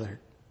each other.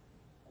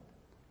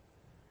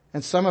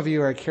 And some of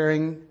you are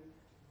carrying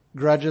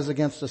grudges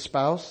against a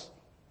spouse.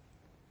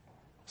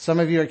 Some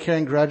of you are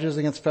carrying grudges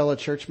against fellow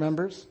church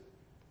members.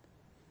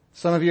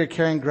 Some of you are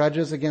carrying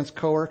grudges against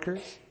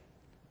coworkers.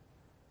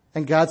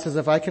 And God says,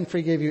 if I can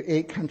forgive you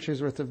 8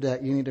 countries worth of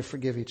debt, you need to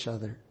forgive each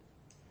other.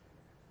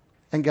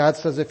 And God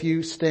says, if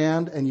you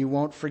stand and you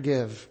won't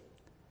forgive,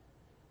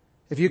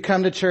 if you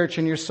come to church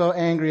and you're so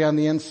angry on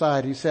the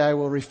inside, you say, I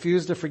will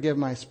refuse to forgive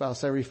my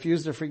spouse. I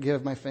refuse to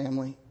forgive my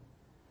family.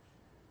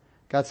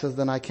 God says,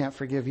 then I can't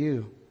forgive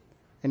you.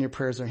 And your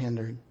prayers are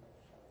hindered.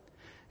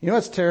 You know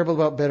what's terrible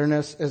about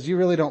bitterness is you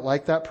really don't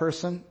like that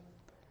person.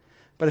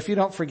 But if you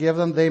don't forgive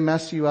them, they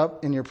mess you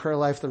up in your prayer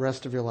life the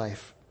rest of your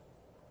life.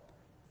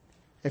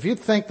 If you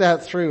think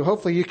that through,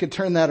 hopefully you could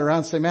turn that around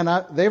and say,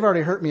 man, they've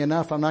already hurt me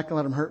enough. I'm not going to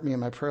let them hurt me in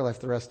my prayer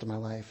life the rest of my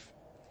life.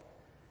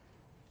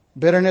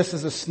 Bitterness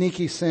is a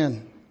sneaky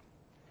sin.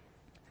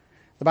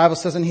 The Bible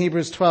says in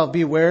Hebrews 12,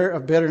 beware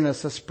of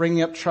bitterness, that's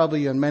springing up trouble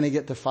you and many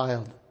get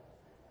defiled.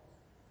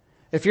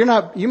 If you're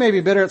not, you may be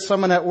bitter at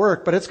someone at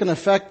work, but it's going to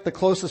affect the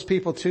closest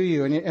people to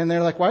you. And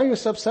they're like, why are you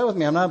so upset with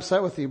me? I'm not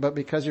upset with you, but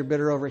because you're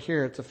bitter over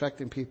here, it's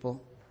affecting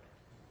people.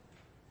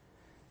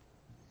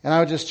 And I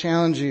would just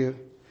challenge you.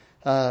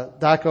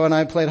 Daco and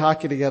I played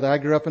hockey together. I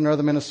grew up in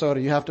northern Minnesota.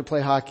 You have to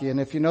play hockey. And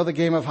if you know the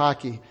game of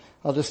hockey,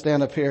 I'll just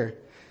stand up here.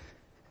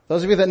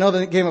 Those of you that know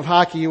the game of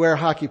hockey, you wear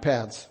hockey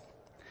pads.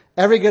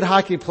 Every good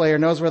hockey player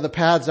knows where the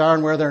pads are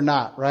and where they're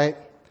not, right?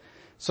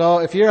 So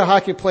if you're a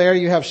hockey player,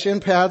 you have shin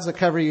pads that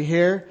cover you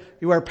here.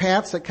 You wear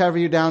pants that cover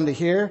you down to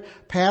here.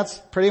 Pants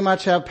pretty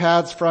much have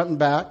pads front and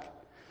back.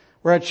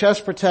 Wear a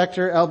chest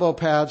protector, elbow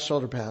pads,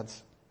 shoulder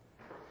pads.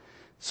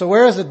 So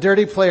where is a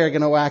dirty player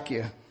going to whack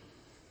you?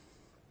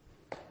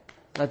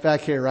 Right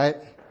back here, right?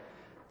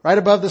 Right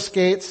above the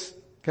skates,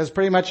 because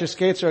pretty much your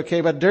skates are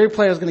okay, but a dirty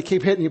player is going to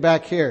keep hitting you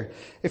back here.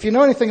 If you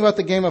know anything about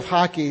the game of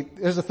hockey,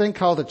 there's a thing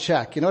called a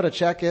check. You know what a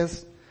check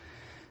is? It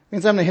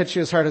means I'm going to hit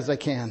you as hard as I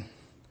can.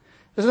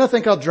 There's another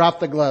thing called drop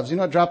the gloves. You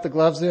know what drop the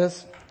gloves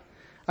is?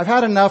 I've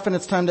had enough and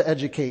it's time to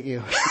educate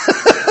you.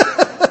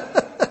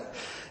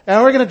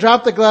 And we're going to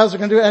drop the gloves, we're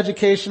going to do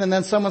education, and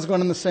then someone's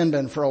going in the sin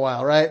bin for a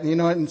while, right? And you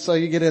know what? And so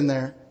you get in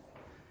there.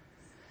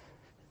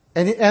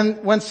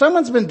 And when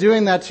someone's been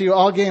doing that to you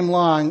all game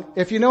long,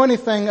 if you know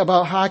anything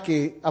about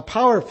hockey, a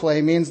power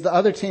play means the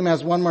other team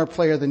has one more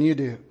player than you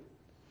do.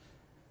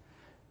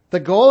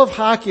 The goal of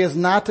hockey is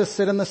not to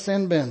sit in the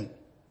sin bin.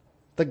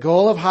 The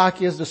goal of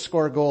hockey is to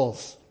score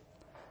goals.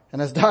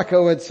 And as Doc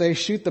O would say,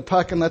 shoot the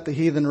puck and let the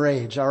heathen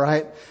rage,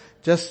 alright?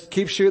 Just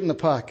keep shooting the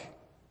puck.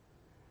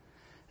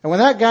 And when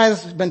that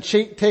guy's been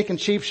taking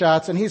cheap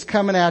shots and he's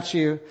coming at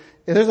you,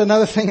 there's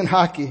another thing in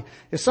hockey.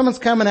 If someone's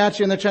coming at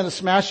you and they're trying to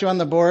smash you on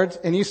the boards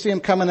and you see them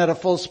coming at a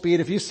full speed,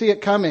 if you see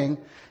it coming,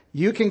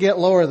 you can get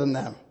lower than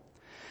them.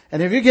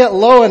 And if you get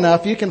low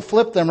enough, you can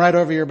flip them right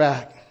over your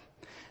back.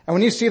 And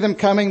when you see them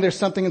coming, there's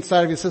something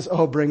inside of you that says,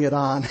 oh, bring it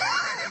on.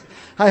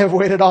 I have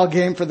waited all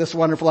game for this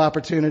wonderful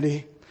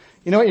opportunity.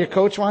 You know what your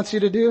coach wants you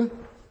to do?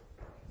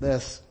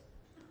 This.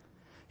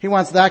 He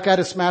wants that guy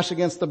to smash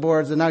against the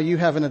boards, and now you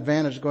have an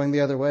advantage going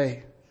the other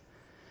way.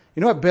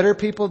 You know what bitter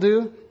people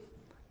do?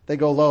 They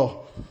go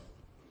low.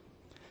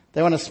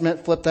 They want to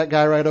flip that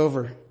guy right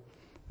over.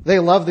 They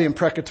love the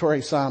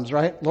imprecatory Psalms,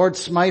 right? Lord,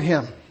 smite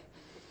him.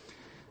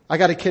 I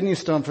got a kidney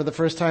stone for the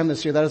first time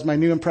this year. That is my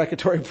new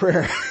imprecatory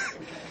prayer.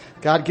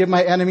 God, give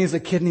my enemies a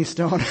kidney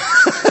stone.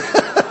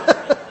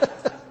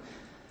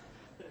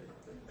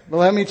 But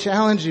let me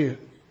challenge you.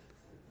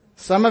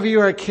 Some of you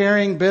are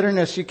carrying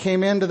bitterness. You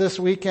came into this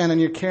weekend and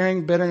you're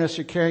carrying bitterness,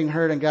 you're carrying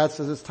hurt, and God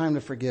says it's time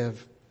to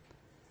forgive.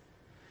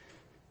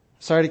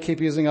 Sorry to keep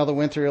using all the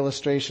winter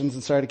illustrations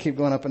and sorry to keep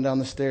going up and down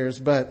the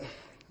stairs, but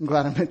I'm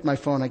glad I made my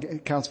phone.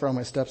 It counts for all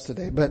my steps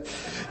today. But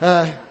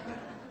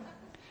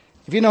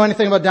if you know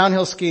anything about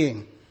downhill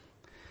skiing,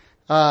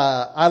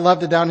 I love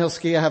to downhill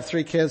ski. I have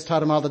 3 kids, taught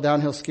them all to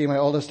downhill ski. My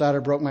oldest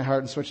daughter broke my heart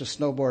and switched to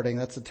snowboarding.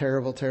 That's a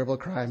terrible, terrible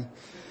crime.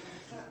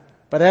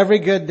 But every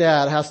good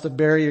dad has to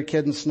bury your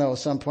kid in snow at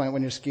some point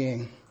when you're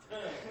skiing.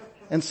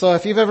 And so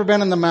if you've ever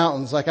been in the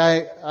mountains, like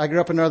I grew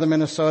up in northern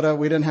Minnesota,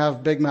 we didn't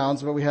have big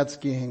mountains, but we had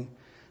skiing.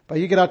 But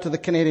you get out to the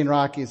Canadian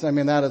Rockies, I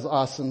mean, that is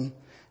awesome.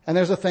 And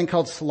there's a thing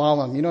called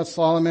slalom. You know what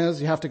slalom is?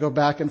 You have to go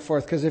back and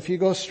forth, because if you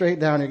go straight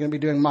down, you're going to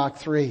be doing Mach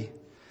 3,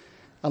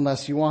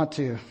 unless you want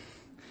to.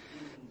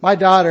 My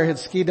daughter had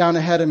skied down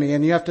ahead of me,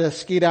 and you have to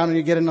ski down and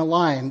you get in a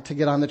line to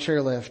get on the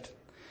chairlift.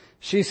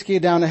 She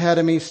skied down ahead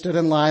of me, stood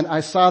in line. I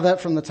saw that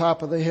from the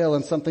top of the hill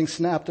and something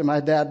snapped in my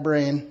dad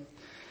brain.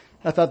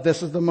 I thought,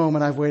 this is the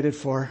moment I've waited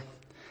for.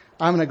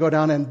 I'm going to go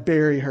down and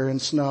bury her in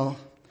snow.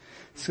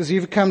 It's because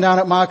you've come down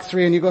at Mach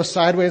 3 and you go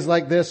sideways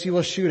like this, you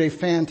will shoot a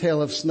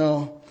fantail of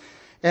snow.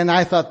 And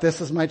I thought, this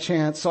is my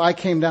chance. So I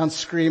came down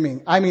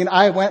screaming. I mean,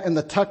 I went in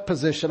the tuck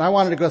position. I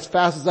wanted to go as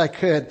fast as I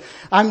could.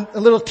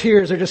 Little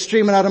tears are just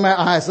streaming out of my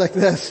eyes like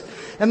this.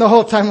 And the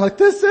whole time I'm like,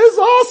 this is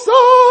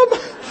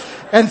awesome!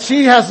 And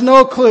she has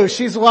no clue.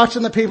 She's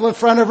watching the people in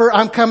front of her.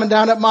 I'm coming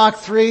down at Mach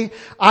 3.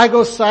 I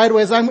go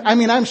sideways.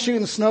 I'm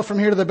shooting snow from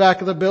here to the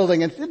back of the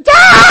building. And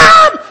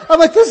Dad! I'm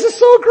like, this is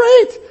so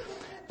great.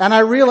 And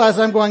I realize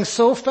I'm going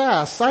so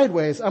fast,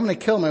 sideways, I'm going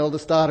to kill my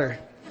oldest daughter.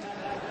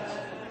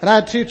 And I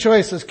had 2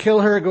 choices, kill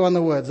her or go in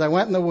the woods. I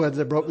went in the woods.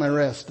 I broke my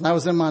wrist. And I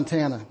was in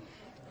Montana.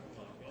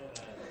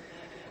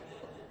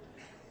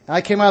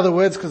 I came out of the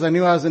woods because I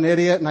knew I was an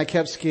idiot, and I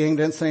kept skiing,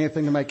 didn't say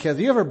anything to my kids.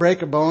 You ever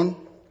break a bone?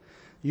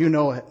 You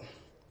know it.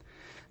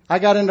 I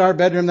got into our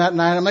bedroom that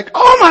night. I'm like,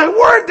 oh my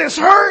word, this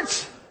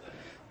hurts.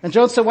 And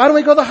Joan said, why don't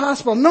we go to the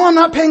hospital? No, I'm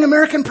not paying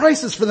American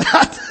prices for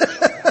that.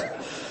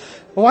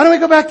 Well, why don't we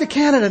go back to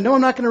Canada? No,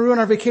 I'm not going to ruin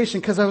our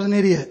vacation because I was an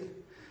idiot.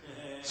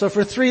 So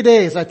for 3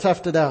 days, I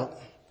toughed it out.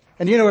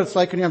 And you know what it's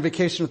like when you're on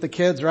vacation with the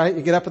kids, right?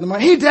 You get up in the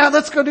morning, hey Dad,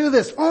 let's go do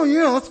this. Oh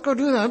yeah, let's go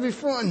do that. That'll be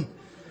fun.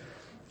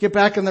 Get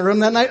back in the room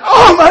that night.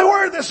 Oh my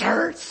word, this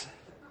hurts.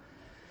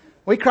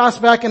 We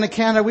crossed back into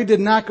Canada. We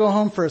did not go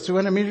home first. We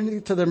went immediately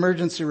to the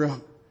emergency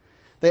room.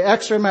 They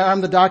x-rayed my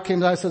arm. The doc came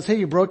down and says, hey,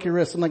 you broke your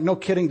wrist. I'm like, no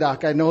kidding,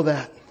 doc. I know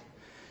that.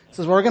 He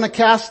says, well, we're going to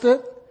cast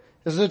it.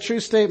 This is a true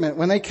statement.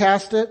 When they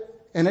cast it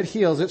and it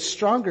heals, it's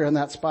stronger in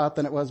that spot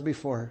than it was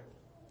before.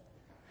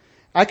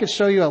 I could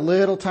show you a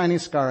little tiny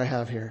scar I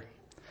have here.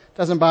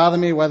 Doesn't bother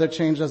me. Weather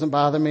change doesn't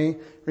bother me.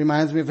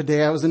 Reminds me of a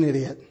day I was an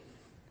idiot.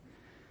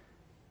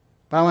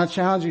 But I want to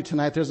challenge you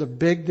tonight. There's a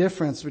big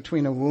difference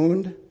between a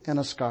wound and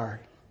a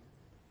scar.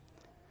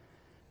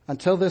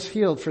 Until this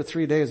healed for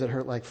 3 days, it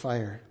hurt like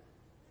fire.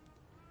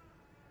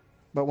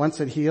 But once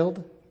it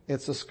healed,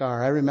 it's a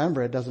scar. I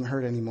remember it doesn't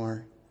hurt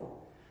anymore.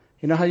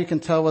 You know how you can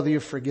tell whether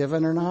you've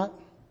forgiven or not?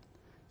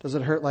 Does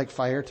it hurt like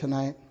fire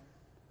tonight?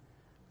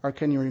 Or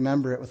can you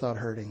remember it without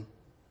hurting?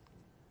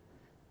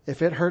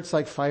 If it hurts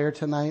like fire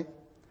tonight,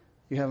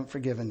 you haven't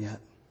forgiven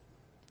yet.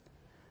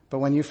 But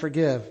when you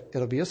forgive,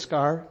 it'll be a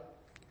scar.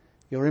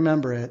 You'll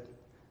remember it,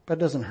 but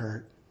it doesn't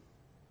hurt.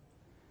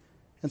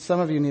 And some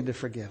of you need to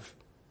forgive.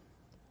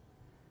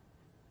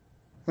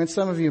 I mean,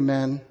 some of you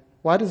men,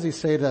 why does he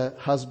say to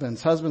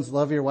husbands,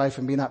 love your wife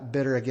and be not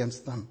bitter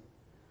against them?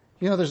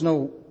 You know, there's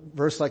no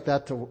verse like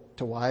that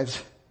to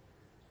wives.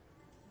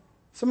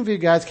 Some of you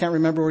guys can't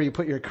remember where you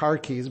put your car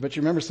keys, but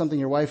you remember something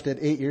your wife did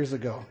 8 years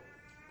ago.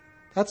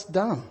 That's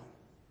dumb.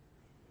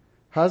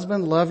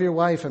 Husband, love your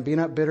wife and be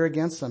not bitter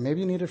against them. Maybe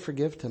you need to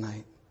forgive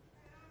tonight.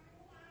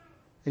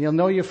 And you'll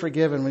know you've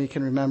forgiven when you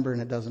can remember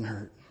and it doesn't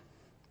hurt.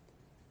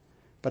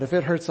 But if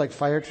it hurts like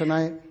fire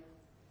tonight,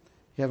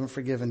 you haven't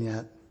forgiven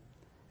yet,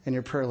 and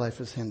your prayer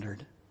life is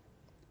hindered.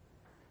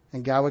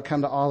 And God would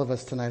come to all of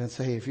us tonight and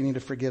say, hey, if you need to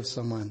forgive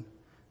someone,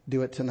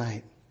 do it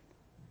tonight.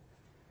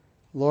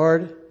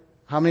 Lord,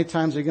 how many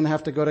times are you going to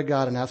have to go to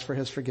God and ask for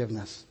his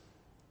forgiveness?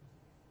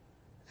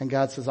 And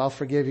God says, I'll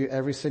forgive you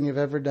every sin you've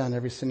ever done,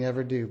 every sin you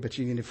ever do, but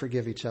you need to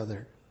forgive each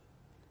other.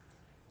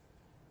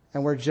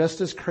 And we're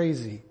just as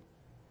crazy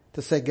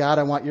to say, God,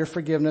 I want your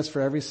forgiveness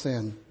for every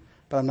sin,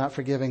 but I'm not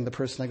forgiving the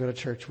person I go to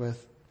church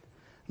with.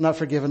 I'm not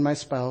forgiving my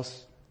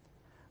spouse.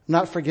 I'm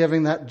not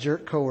forgiving that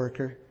jerk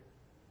coworker.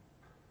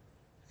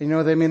 You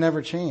know, they may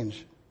never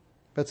change,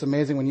 but it's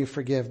amazing when you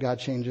forgive, God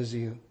changes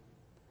you.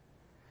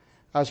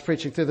 I was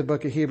preaching through the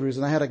book of Hebrews,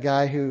 and I had a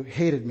guy who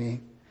hated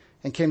me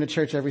and came to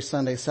church every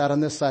Sunday, sat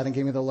on this side and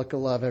gave me the look of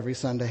love every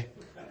Sunday.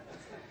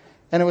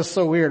 And it was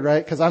so weird,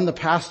 right? Because I'm the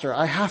pastor.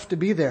 I have to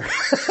be there.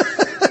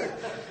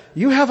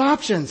 You have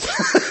options.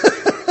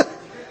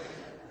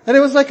 And it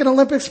was like an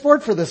Olympic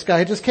sport for this guy.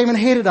 He just came and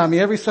hated on me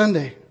every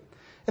Sunday.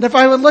 And if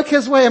I would look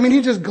his way, I mean,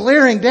 he's just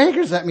glaring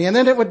daggers at me, and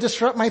then it would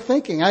disrupt my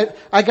thinking.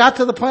 I got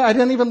to the point I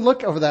didn't even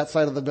look over that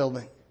side of the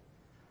building.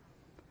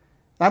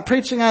 I'm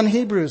preaching on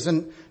Hebrews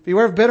and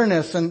beware of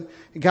bitterness, and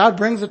God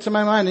brings it to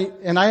my mind.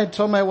 And I had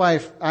told my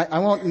wife, I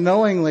won't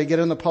knowingly get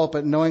in the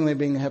pulpit, knowingly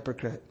being a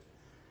hypocrite.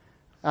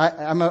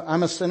 I'm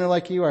a sinner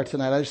like you are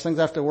tonight. There's things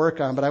I have to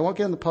work on, but I won't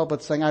get in the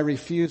pulpit saying I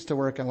refuse to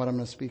work on what I'm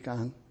going to speak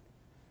on.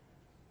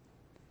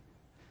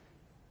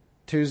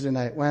 Tuesday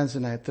night, Wednesday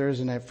night,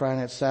 Thursday night,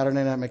 Friday night, Saturday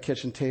night at my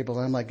kitchen table.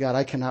 And I'm like, God,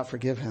 I cannot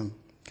forgive him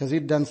because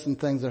he'd done some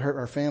things that hurt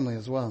our family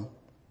as well.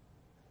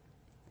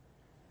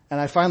 And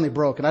I finally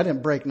broke, and I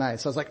didn't break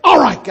nice. I was like, all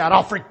right, God,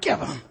 I'll forgive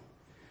him.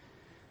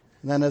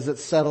 And then as it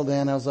settled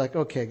in, I was like,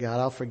 okay,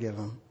 God, I'll forgive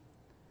him.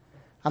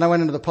 And I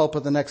went into the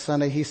pulpit the next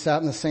Sunday. He sat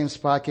in the same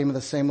spot, gave me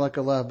the same look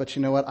of love. But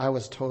you know what? I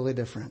was totally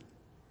different.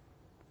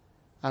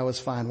 I was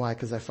fine. Why?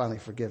 Because I finally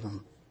forgive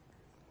him.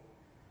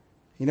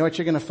 You know what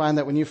you're going to find?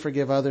 That when you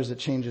forgive others, it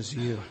changes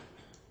you.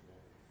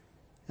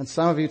 And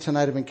some of you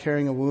tonight have been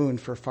carrying a wound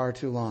for far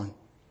too long.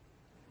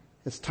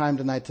 It's time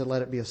tonight to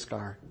let it be a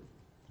scar.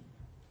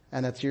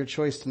 And it's your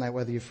choice tonight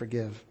whether you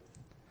forgive.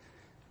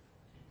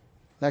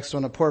 Next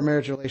one, a poor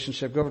marriage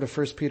relationship. Go over to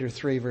 1 Peter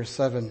 3, verse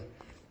 7.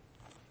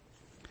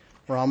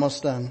 We're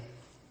almost done.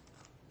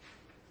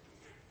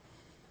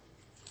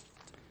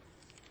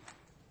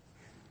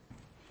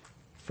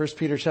 1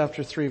 Peter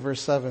chapter 3,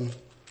 verse 7.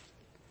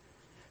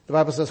 The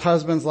Bible says,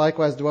 husbands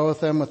likewise dwell with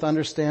them with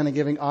understanding,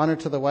 giving honor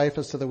to the wife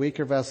as to the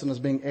weaker vessel, as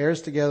being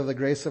heirs together of the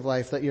grace of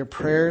life, that your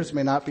prayers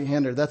may not be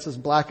hindered. That's as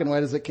black and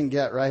white as it can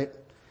get, right?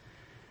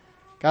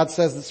 God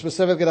says that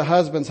specifically to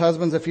husbands,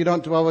 if you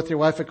don't dwell with your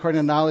wife according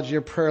to knowledge,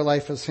 your prayer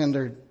life is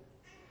hindered.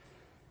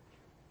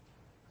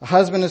 A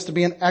husband is to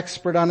be an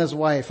expert on his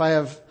wife. I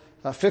have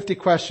 50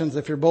 questions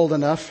if you're bold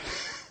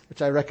enough,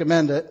 which I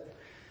recommend it.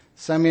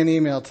 Send me an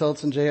email,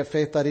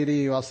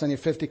 tillotsonj@faith.edu. I'll send you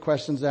 50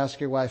 questions to ask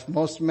your wife.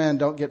 Most men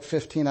don't get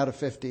 15 out of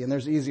 50, and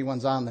there's easy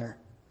ones on there.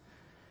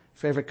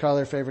 Favorite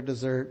color, favorite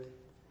dessert.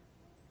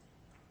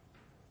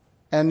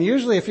 And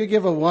usually if you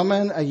give a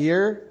woman a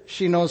year,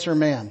 she knows her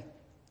man.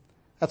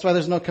 That's why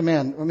there's no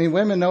command. I mean,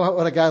 women know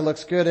what a guy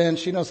looks good in.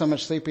 She knows how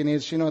much sleep he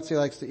needs. She knows what he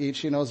likes to eat.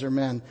 She knows her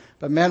men.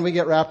 But men, we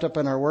get wrapped up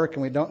in our work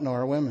and we don't know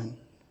our women.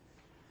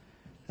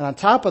 And on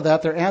top of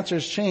that, their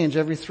answers change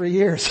every 3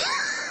 years.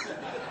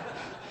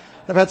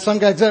 I've had some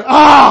guys say,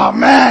 oh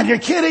man, you're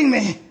kidding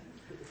me.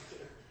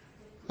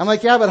 I'm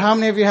like, yeah, but how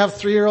many of you have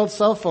 3-year-old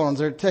cell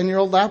phones or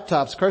 10-year-old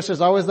laptops? Of course,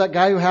 there's always that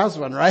guy who has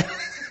one, right? I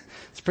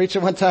was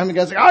preaching one time and the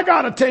guy's like, I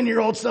got a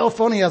 10-year-old cell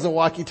phone. He has a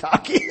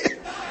walkie-talkie.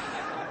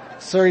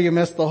 Sir, you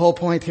missed the whole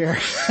point here.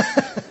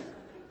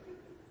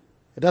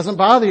 It doesn't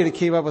bother you to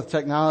keep up with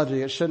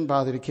technology. It shouldn't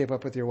bother you to keep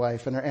up with your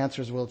wife, and her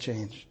answers will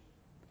change.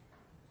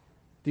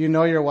 Do you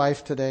know your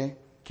wife today?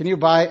 Can you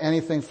buy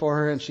anything for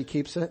her and she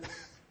keeps it?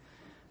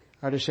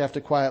 Or does she have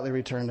to quietly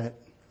return it?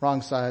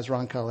 Wrong size,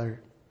 wrong color.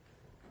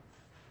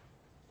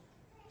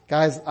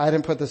 Guys, I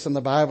didn't put this in the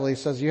Bible. He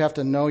says you have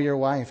to know your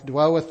wife.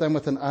 Dwell with them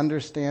with an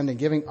understanding,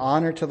 giving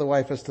honor to the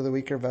wife as to the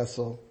weaker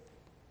vessel.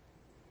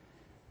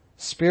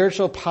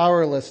 Spiritual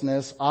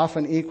powerlessness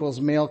often equals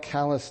male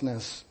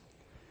callousness.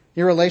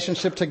 Your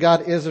relationship to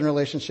God is in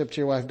relationship to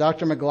your wife.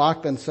 Dr.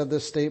 McLaughlin said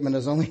this statement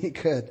as only he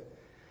could.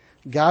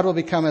 God will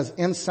become as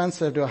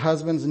insensitive to a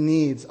husband's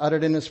needs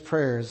uttered in his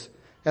prayers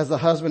as the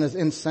husband is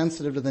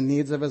insensitive to the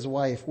needs of his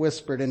wife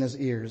whispered in his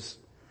ears.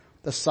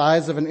 The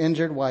sighs of an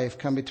injured wife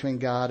come between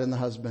God and the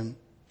husband.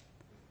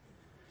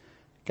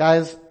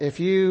 Guys, if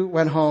you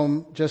went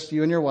home, just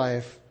you and your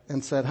wife,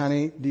 and said,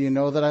 honey, do you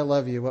know that I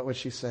love you? What would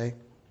she say?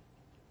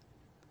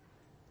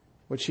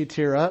 Would she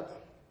tear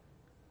up?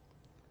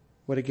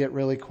 Would it get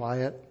really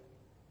quiet?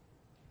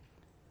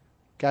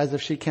 Guys,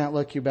 if she can't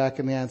look you back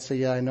in the eye and say,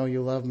 yeah, I know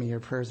you love me, your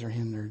prayers are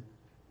hindered.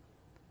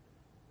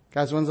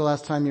 Guys, when's the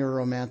last time you were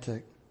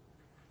romantic?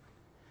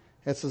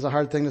 This is a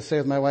hard thing to say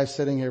with my wife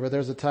sitting here, but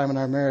there's a time in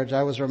our marriage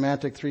I was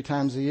romantic 3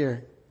 times a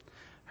year.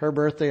 Her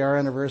birthday, our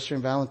anniversary,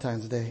 and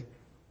Valentine's Day.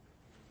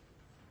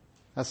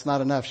 That's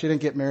not enough. She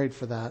didn't get married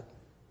for that.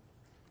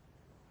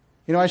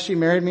 You know why she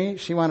married me?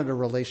 She wanted a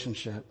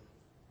relationship.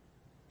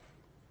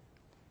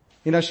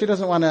 You know, she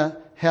doesn't want to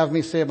have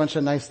me say a bunch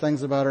of nice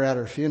things about her at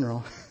her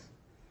funeral.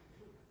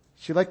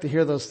 She'd like to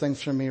hear those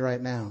things from me right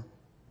now.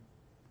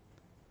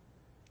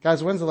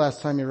 Guys, when's the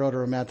last time you wrote a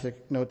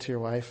romantic note to your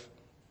wife?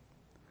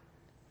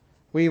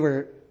 We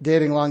were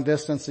dating long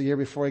distance a year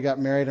before we got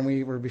married, and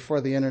we were before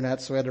the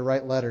internet, so we had to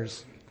write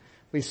letters.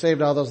 We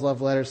saved all those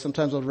love letters.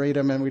 Sometimes we'll read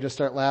them and we just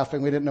start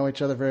laughing. We didn't know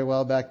each other very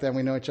well back then.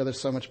 We know each other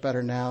so much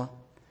better now.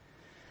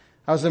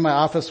 I was in my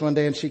office one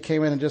day and she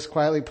came in and just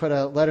quietly put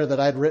a letter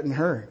that I'd written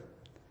her.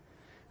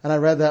 And I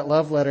read that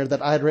love letter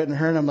that I'd written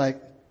her and I'm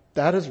like,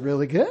 that is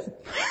really good.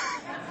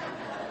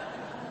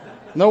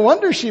 No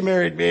wonder she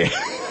married me.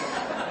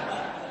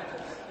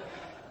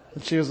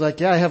 And she was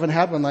like, yeah, I haven't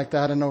had one like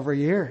that in over a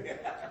year.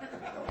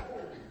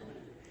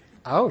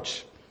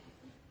 Ouch.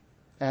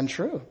 And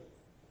true.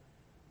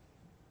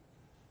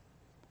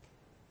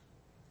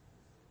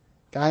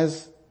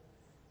 Guys,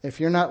 if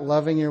you're not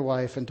loving your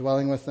wife and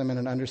dwelling with them in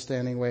an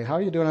understanding way, how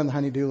are you doing on the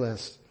honey-do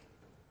list?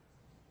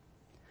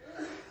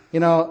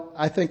 You know,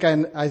 I think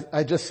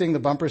I just seeing the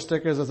bumper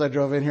stickers as I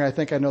drove in here, I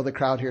think I know the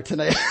crowd here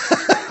tonight.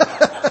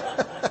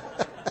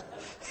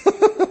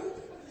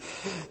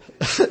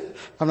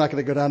 I'm not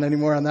going to go down any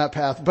more on that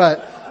path,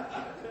 but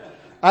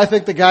I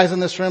think the guys in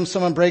this room,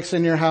 someone breaks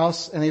in your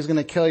house and he's going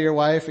to kill your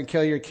wife and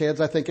kill your kids.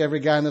 I think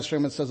every guy in this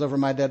room, it says over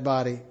my dead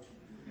body.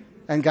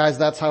 And guys,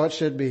 that's how it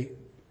should be.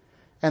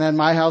 And in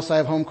my house, I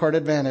have home court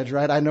advantage,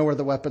 right? I know where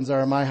the weapons are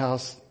in my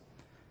house.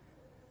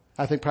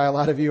 I think probably a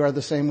lot of you are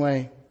the same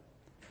way.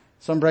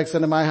 Someone breaks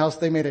into my house,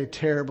 they made a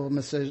terrible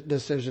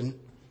decision.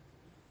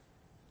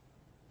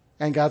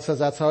 And God says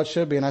that's how it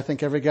should be. And I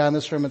think every guy in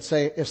this room would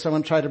say, if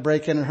someone tried to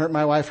break in and hurt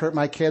my wife, hurt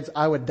my kids,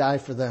 I would die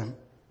for them.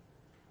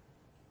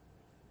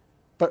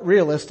 But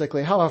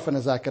realistically, how often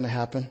is that going to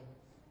happen?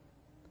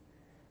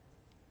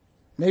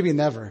 Maybe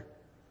never.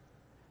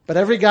 But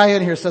every guy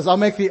in here says, I'll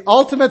make the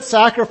ultimate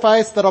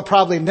sacrifice that I'll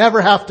probably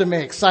never have to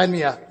make. Sign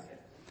me up.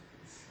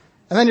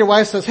 And then your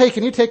wife says, hey,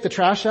 can you take the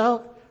trash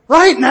out?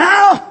 Right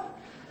now?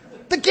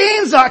 The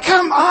game's on.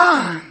 Come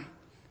on.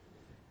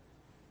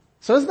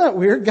 So isn't that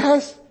weird,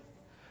 guys?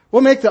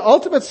 We'll make the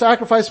ultimate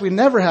sacrifice we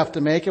never have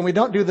to make, and we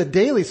don't do the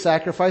daily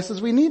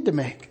sacrifices we need to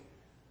make.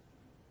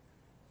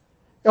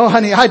 Oh,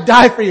 honey, I'd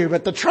die for you,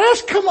 but the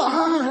trash, come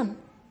on.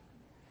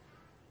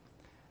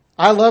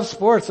 I love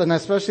sports, and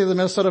especially the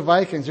Minnesota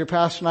Vikings. Your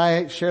pastor and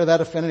I share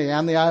that affinity.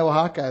 And the Iowa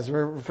Hawkeyes.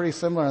 We're pretty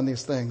similar on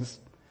these things.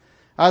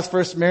 I was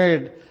first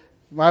married.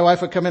 My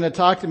wife would come in and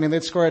talk to me, and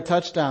they'd score a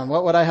touchdown.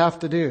 What would I have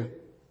to do?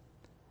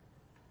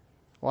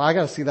 Well, I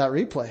got to see that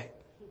replay.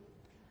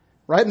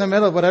 Right in the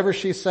middle of whatever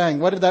she's saying,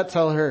 what did that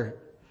tell her?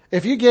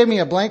 If you gave me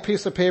a blank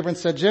piece of paper and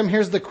said, Jim,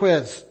 here's the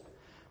quiz.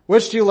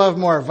 Which do you love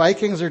more,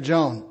 Vikings or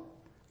Joan?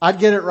 I'd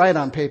get it right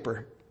on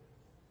paper.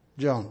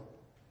 Joan.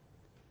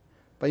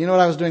 But you know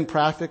what I was doing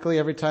practically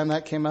every time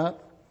that came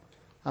up?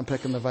 I'm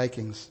picking the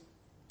Vikings.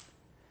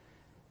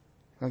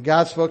 When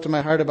God spoke to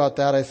my heart about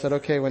that, I said,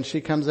 okay, when she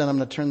comes in, I'm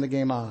going to turn the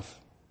game off.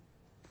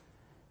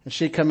 And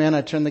she'd come in,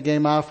 I'd turn the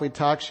game off, we'd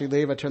talk, she'd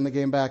leave, I'd turn the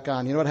game back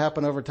on. You know what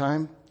happened over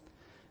time?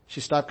 She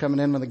stopped coming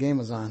in when the game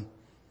was on.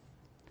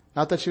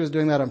 Not that she was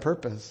doing that on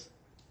purpose.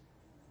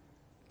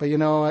 But you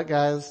know what,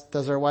 guys?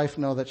 Does our wife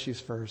know that she's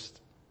first?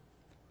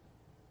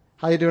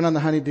 How you doing on the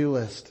honey-do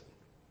list?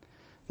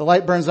 The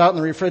light burns out in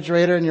the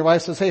refrigerator and your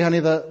wife says, hey honey,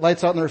 the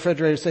light's out in the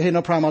refrigerator. Say, hey,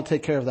 no problem, I'll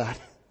take care of that.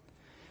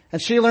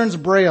 And she learns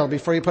Braille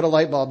before you put a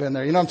light bulb in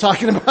there. You know what I'm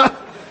talking about?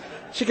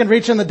 She can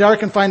reach in the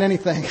dark and find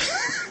anything.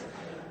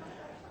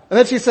 And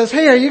then she says,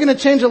 hey, are you going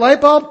to change a light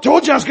bulb?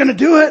 Told you I was going to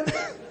do it.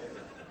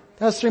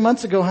 That was 3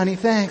 months ago, honey.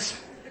 Thanks.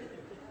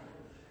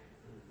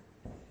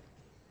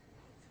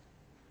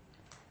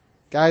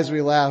 Guys,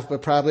 we laugh,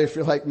 but probably if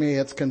you're like me,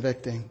 it's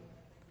convicting.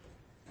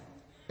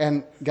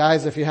 And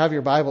guys, if you have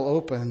your Bible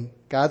open,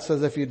 God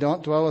says if you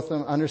don't dwell with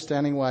an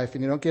understanding wife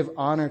and you don't give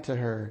honor to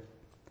her,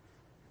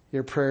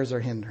 your prayers are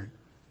hindered.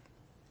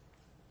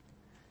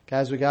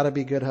 Guys, we got to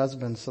be good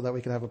husbands so that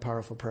we can have a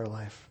powerful prayer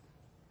life.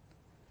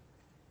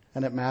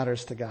 And it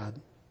matters to God.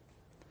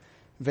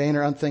 Vain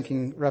or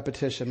unthinking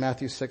repetition,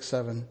 Matthew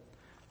 6:7.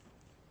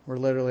 We're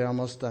literally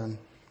almost done.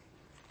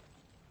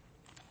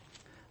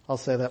 I'll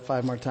say that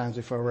 5 more times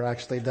before we're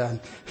actually done.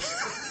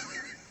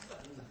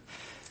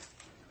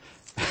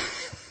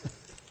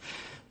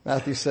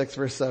 Matthew 6,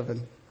 verse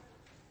 7.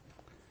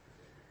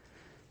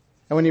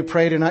 And when you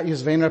pray, do not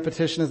use vain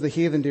repetition as the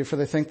heathen do, for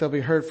they think they'll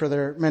be heard for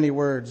their many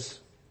words.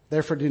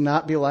 Therefore, do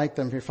not be like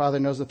them, for your Father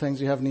knows the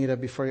things you have need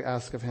of before you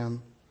ask of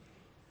Him.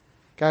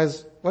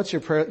 Guys, what's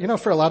your prayer? You know,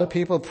 for a lot of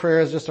people,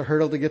 prayer is just a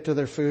hurdle to get to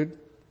their food.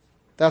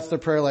 That's their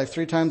prayer life.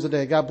 3 times a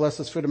day. God bless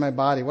this food in my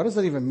body. What does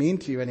that even mean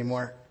to you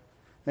anymore?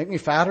 Make me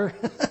fatter?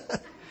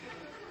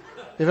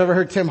 You've ever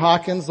heard Tim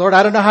Hawkins? Lord,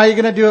 I don't know how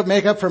you're going to do it.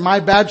 Make up for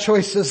my bad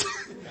choices.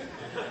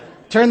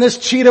 Turn this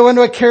Cheeto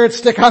into a carrot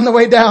stick on the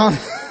way down.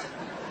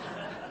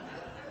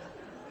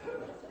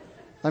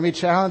 Let me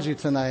challenge you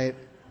tonight.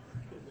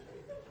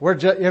 What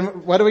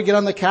do we get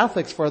on the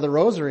Catholics for? The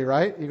rosary,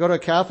 right? You go to a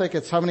Catholic,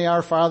 it's how many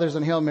Our Fathers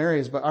and Hail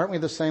Marys, but aren't we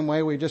the same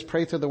way? We just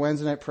pray through the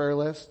Wednesday night prayer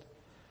list?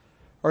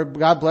 Or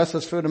God bless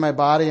this food in my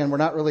body, and we're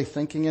not really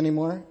thinking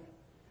anymore?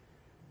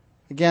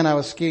 Again, I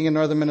was skiing in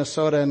northern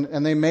Minnesota,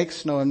 and they make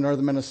snow in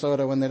northern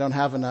Minnesota when they don't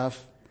have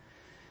enough.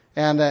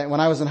 And when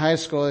I was in high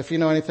school, if you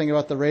know anything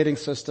about the rating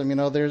system, you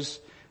know, there's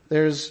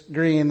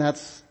green,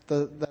 that's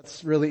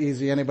really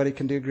easy. Anybody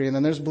can do green.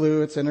 Then there's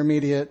blue, it's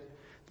intermediate.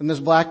 Then there's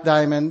black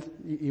diamond,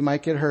 you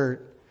might get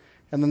hurt.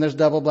 And then there's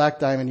double black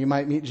diamond, you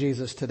might meet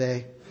Jesus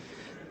today.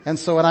 And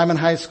so when I'm in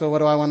high school, what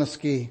do I want to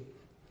ski?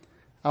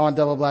 I want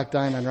double black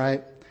diamond,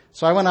 right?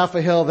 So I went off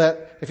a hill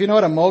that, if you know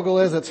what a mogul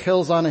is, it's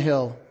hills on a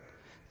hill.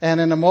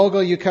 And in a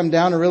mogul, you come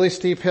down a really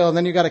steep hill, and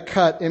then you got to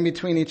cut in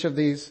between each of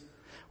these,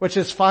 which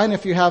is fine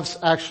if you have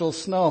actual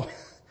snow,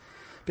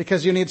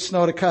 because you need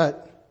snow to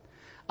cut.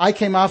 I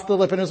came off the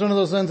lip, and it was one of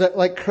those ones that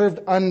like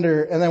curved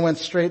under and then went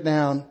straight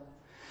down.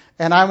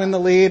 And I'm in the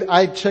lead,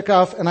 I took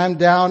off and I'm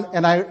down,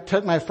 and I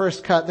took my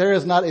first cut. There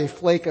is not a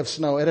flake of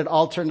snow. It had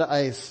all turned to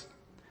ice.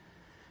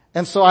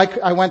 And so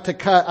I went to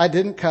cut. I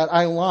didn't cut.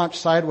 I launched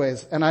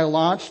sideways. And I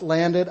launched,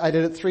 landed. I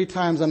did it 3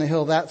 times on a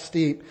hill that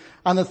steep.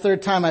 On the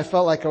 3rd time, I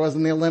felt like I was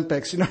in the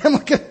Olympics. You know,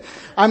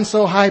 I'm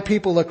so high,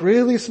 people look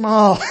really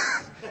small.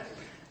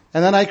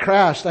 And then I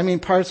crashed. I mean,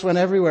 parts went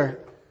everywhere.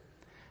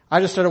 I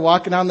just started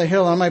walking down the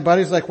hill, and my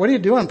buddy's like, what are you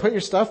doing? Put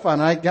your stuff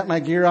on. I got my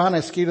gear on. I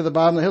ski to the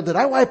bottom of the hill. Did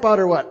I wipe out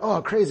or what?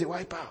 Oh, crazy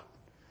wipe out.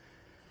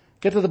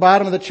 Get to the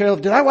bottom of the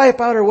chairlift. Did I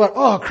wipe out or what?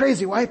 Oh,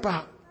 crazy wipe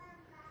out.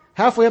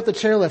 Halfway up the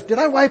chairlift. Did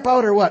I wipe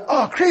out or what?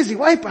 Oh, crazy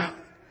wipe out.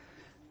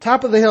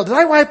 Top of the hill. Did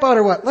I wipe out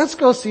or what? Let's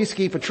go see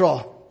ski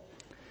patrol.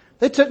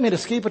 They took me to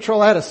ski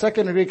patrol. I had a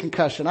 2nd-degree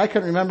concussion. I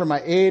couldn't remember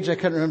my age. I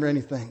couldn't remember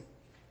anything.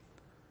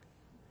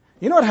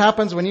 You know what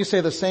happens when you say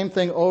the same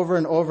thing over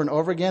and over and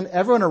over again?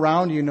 Everyone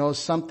around you knows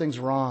something's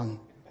wrong.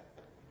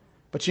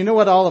 But you know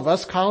what all of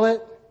us call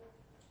it?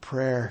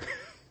 Prayer.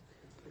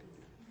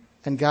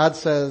 And God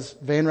says,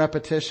 vain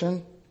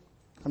repetition,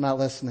 I'm not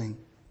listening.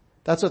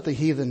 That's what the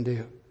heathen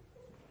do.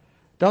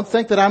 Don't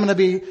think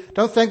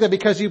that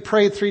because you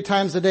prayed 3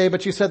 times a day,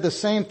 but you said the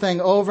same thing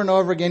over and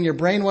over again, your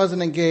brain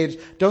wasn't engaged.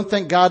 Don't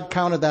think God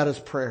counted that as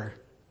prayer.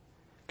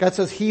 God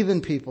says heathen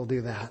people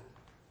do that.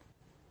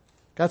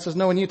 God says,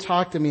 no, when you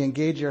talk to me,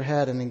 engage your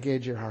head and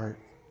engage your heart.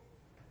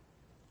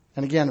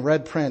 And again,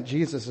 red print,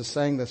 Jesus is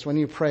saying this. When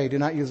you pray, do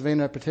not use vain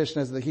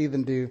repetition as the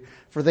heathen do,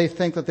 for they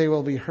think that they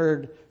will be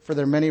heard for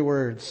their many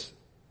words.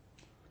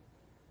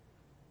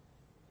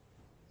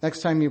 Next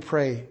time you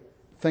pray,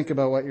 think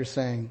about what you're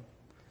saying.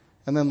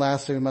 And then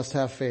lastly, we must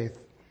have faith.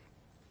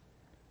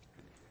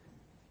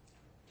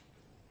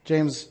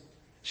 James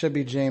should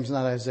be James,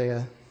 not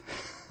Isaiah.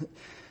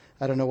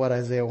 I don't know what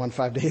Isaiah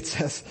 1:5-8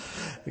 says.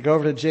 We go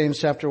over to James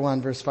chapter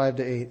 1, verse 5-8,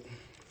 and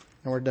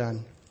we're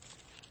done.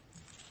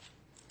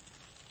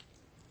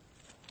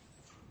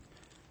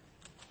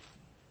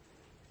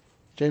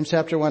 James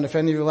chapter 1, if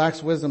any of you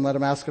lacks wisdom, let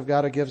him ask of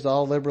God who gives to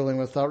all liberally and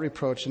without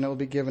reproach, and it will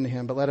be given to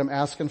him. But let him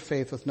ask in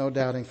faith with no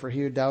doubting, for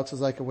he who doubts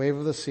is like a wave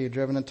of the sea,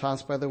 driven and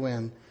tossed by the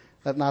wind.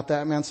 Let not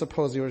that man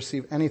suppose he will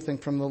receive anything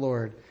from the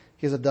Lord.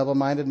 He is a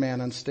double-minded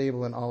man,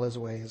 unstable in all his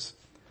ways.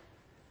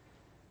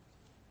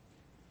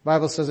 The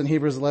Bible says in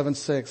Hebrews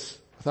 11:6,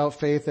 without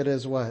faith it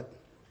is what?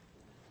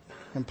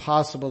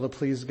 Impossible to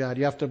please God.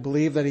 You have to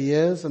believe that he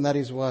is, and that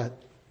he's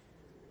what?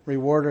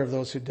 Rewarder of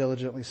those who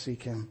diligently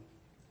seek him.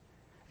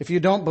 If you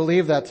don't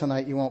believe that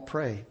tonight, you won't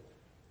pray.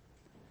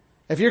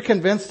 If you're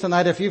convinced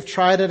tonight, if you've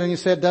tried it and you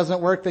say it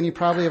doesn't work, then you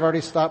probably have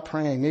already stopped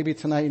praying. Maybe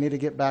tonight you need to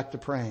get back to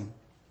praying.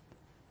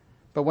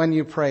 But when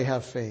you pray,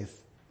 have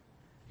faith.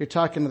 You're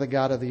talking to the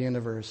God of the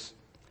universe.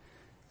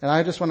 And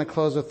I just want to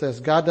close with this.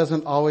 God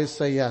doesn't always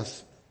say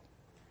yes.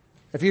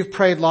 If you've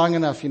prayed long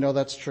enough, you know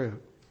that's true.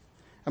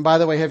 And by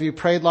the way, have you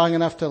prayed long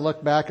enough to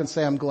look back and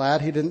say, I'm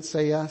glad he didn't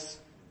say yes?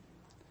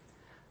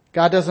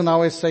 God doesn't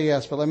always say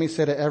yes, but let me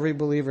say to every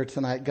believer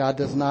tonight, God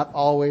does not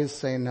always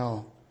say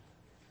no.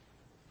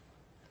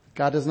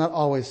 God does not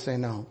always say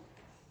no.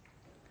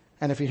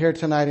 And if you're here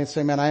tonight and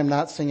say, man, I am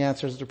not seeing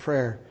answers to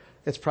prayer,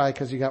 it's probably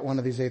because you got one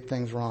of these 8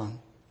 things wrong.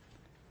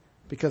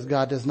 Because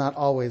God does not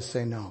always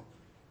say no.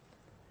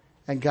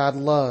 And God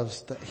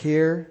loves to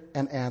hear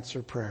and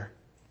answer prayer.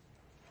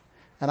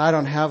 And I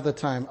don't have the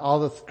time. All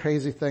the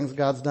crazy things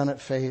God's done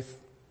at Faith.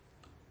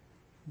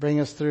 Bring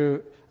us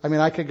through. I mean,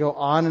 I could go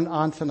on and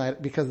on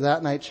tonight because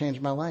that night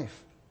changed my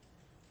life.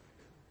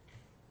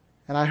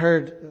 And I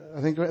heard,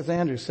 I think it was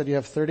Andrew said you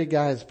have 30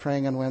 guys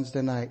praying on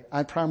Wednesday night.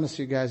 I promise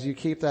you guys, you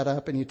keep that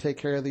up and you take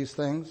care of these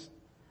things.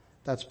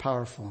 That's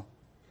powerful.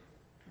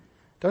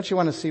 Don't you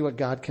want to see what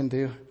God can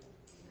do?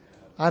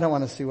 I don't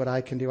want to see what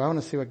I can do. I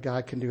want to see what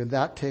God can do. And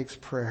that takes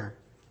prayer.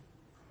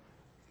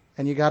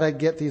 And you got to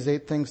get these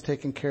 8 things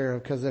taken care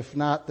of, because if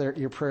not,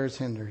 your prayer is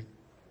hindered.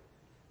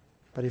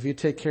 But if you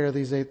take care of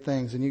these 8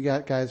 things and you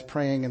got guys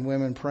praying and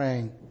women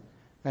praying,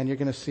 man, you're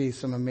going to see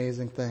some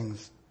amazing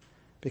things,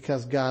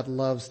 because God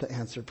loves to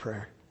answer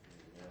prayer.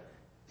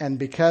 And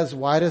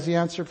why does He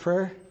answer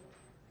prayer?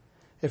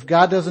 If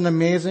God does an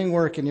amazing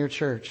work in your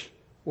church,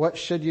 what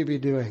should you be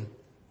doing?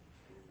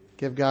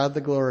 Give God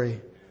the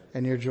glory,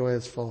 and your joy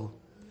is full.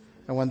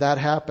 And when that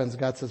happens,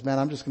 God says, man,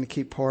 I'm just going to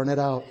keep pouring it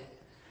out.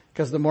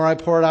 Because the more I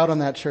pour it out on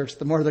that church,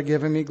 the more they're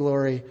giving me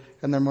glory,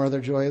 and the more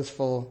their joy is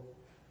full.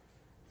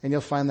 And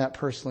you'll find that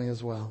personally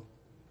as well.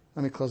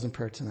 Let me close in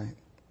prayer tonight.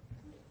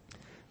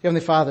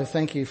 Heavenly Father,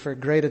 thank you for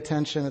great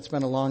attention. It's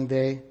been a long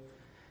day.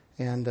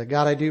 And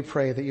God, I do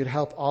pray that you'd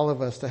help all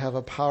of us to have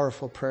a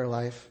powerful prayer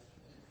life.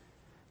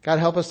 God,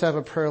 help us to have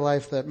a prayer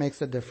life that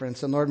makes a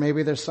difference. And Lord,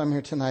 maybe there's some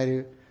here tonight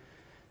who've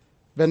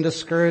been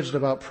discouraged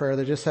about prayer.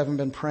 They just haven't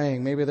been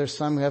praying. Maybe there's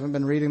some who haven't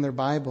been reading their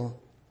Bible,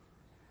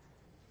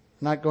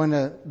 not going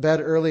to bed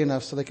early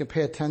enough so they can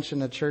pay attention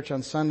to church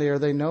on Sunday, or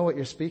they know what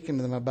you're speaking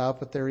to them about,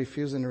 but they're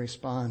refusing to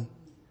respond.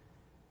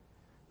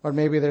 Or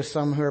maybe there's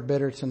some who are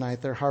bitter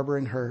tonight. They're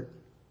harboring hurt.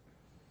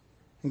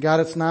 And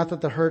God, it's not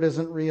that the hurt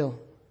isn't real.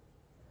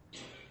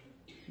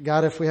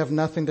 God, if we have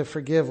nothing to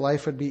forgive,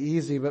 life would be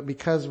easy. But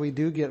because we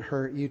do get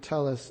hurt, you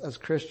tell us as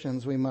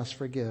Christians we must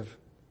forgive.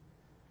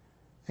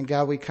 And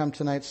God, we come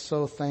tonight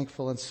so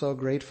thankful and so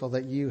grateful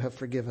that you have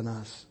forgiven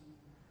us.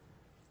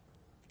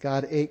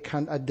 God,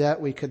 a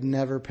debt we could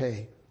never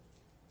pay.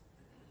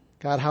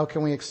 God, how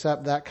can we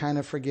accept that kind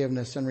of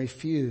forgiveness and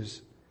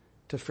refuse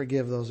to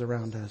forgive those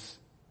around us?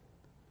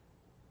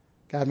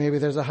 God, maybe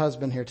there's a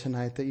husband here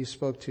tonight that you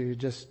spoke to who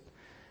just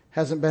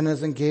hasn't been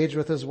as engaged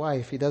with his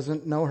wife. He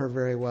doesn't know her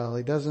very well.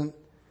 He hasn't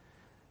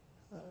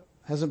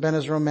been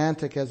as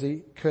romantic as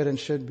he could and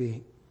should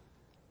be.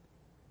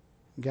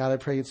 God, I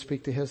pray you'd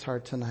speak to his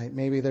heart tonight.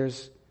 Maybe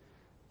there's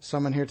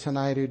someone here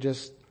tonight who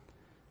just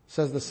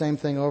says the same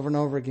thing over and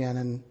over again,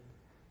 and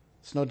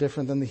it's no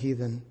different than the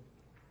heathen.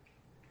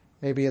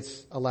 Maybe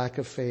it's a lack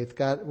of faith.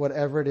 God,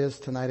 whatever it is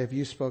tonight, if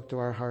you spoke to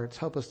our hearts,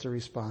 help us to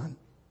respond.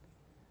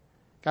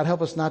 God,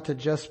 help us not to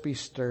just be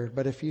stirred,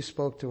 but if you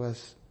spoke to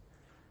us.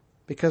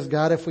 Because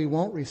God, if we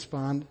won't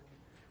respond,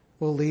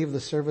 we'll leave the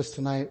service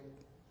tonight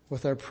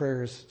with our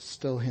prayers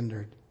still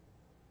hindered.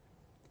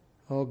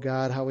 Oh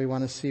God, how we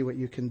want to see what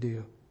you can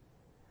do.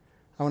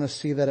 I want to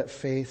see that at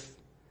Faith.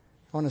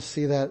 I want to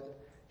see that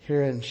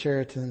here in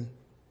Chariton.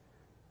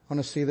 I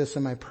want to see this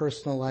in my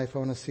personal life. I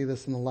want to see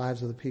this in the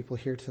lives of the people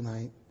here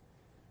tonight.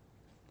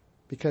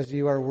 Because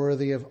you are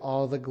worthy of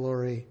all the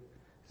glory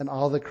and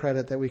all the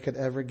credit that we could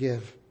ever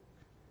give.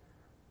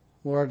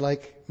 Lord,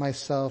 like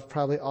myself,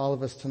 probably all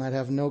of us tonight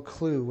have no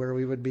clue where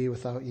we would be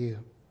without you.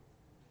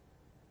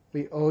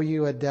 We owe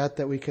you a debt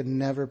that we could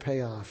never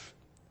pay off.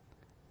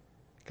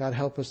 God,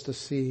 help us to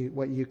see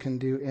what you can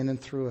do in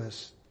and through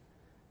us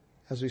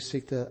as we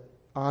seek to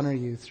honor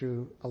you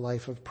through a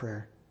life of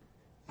prayer.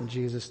 In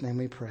Jesus' name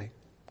we pray.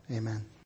 Amen.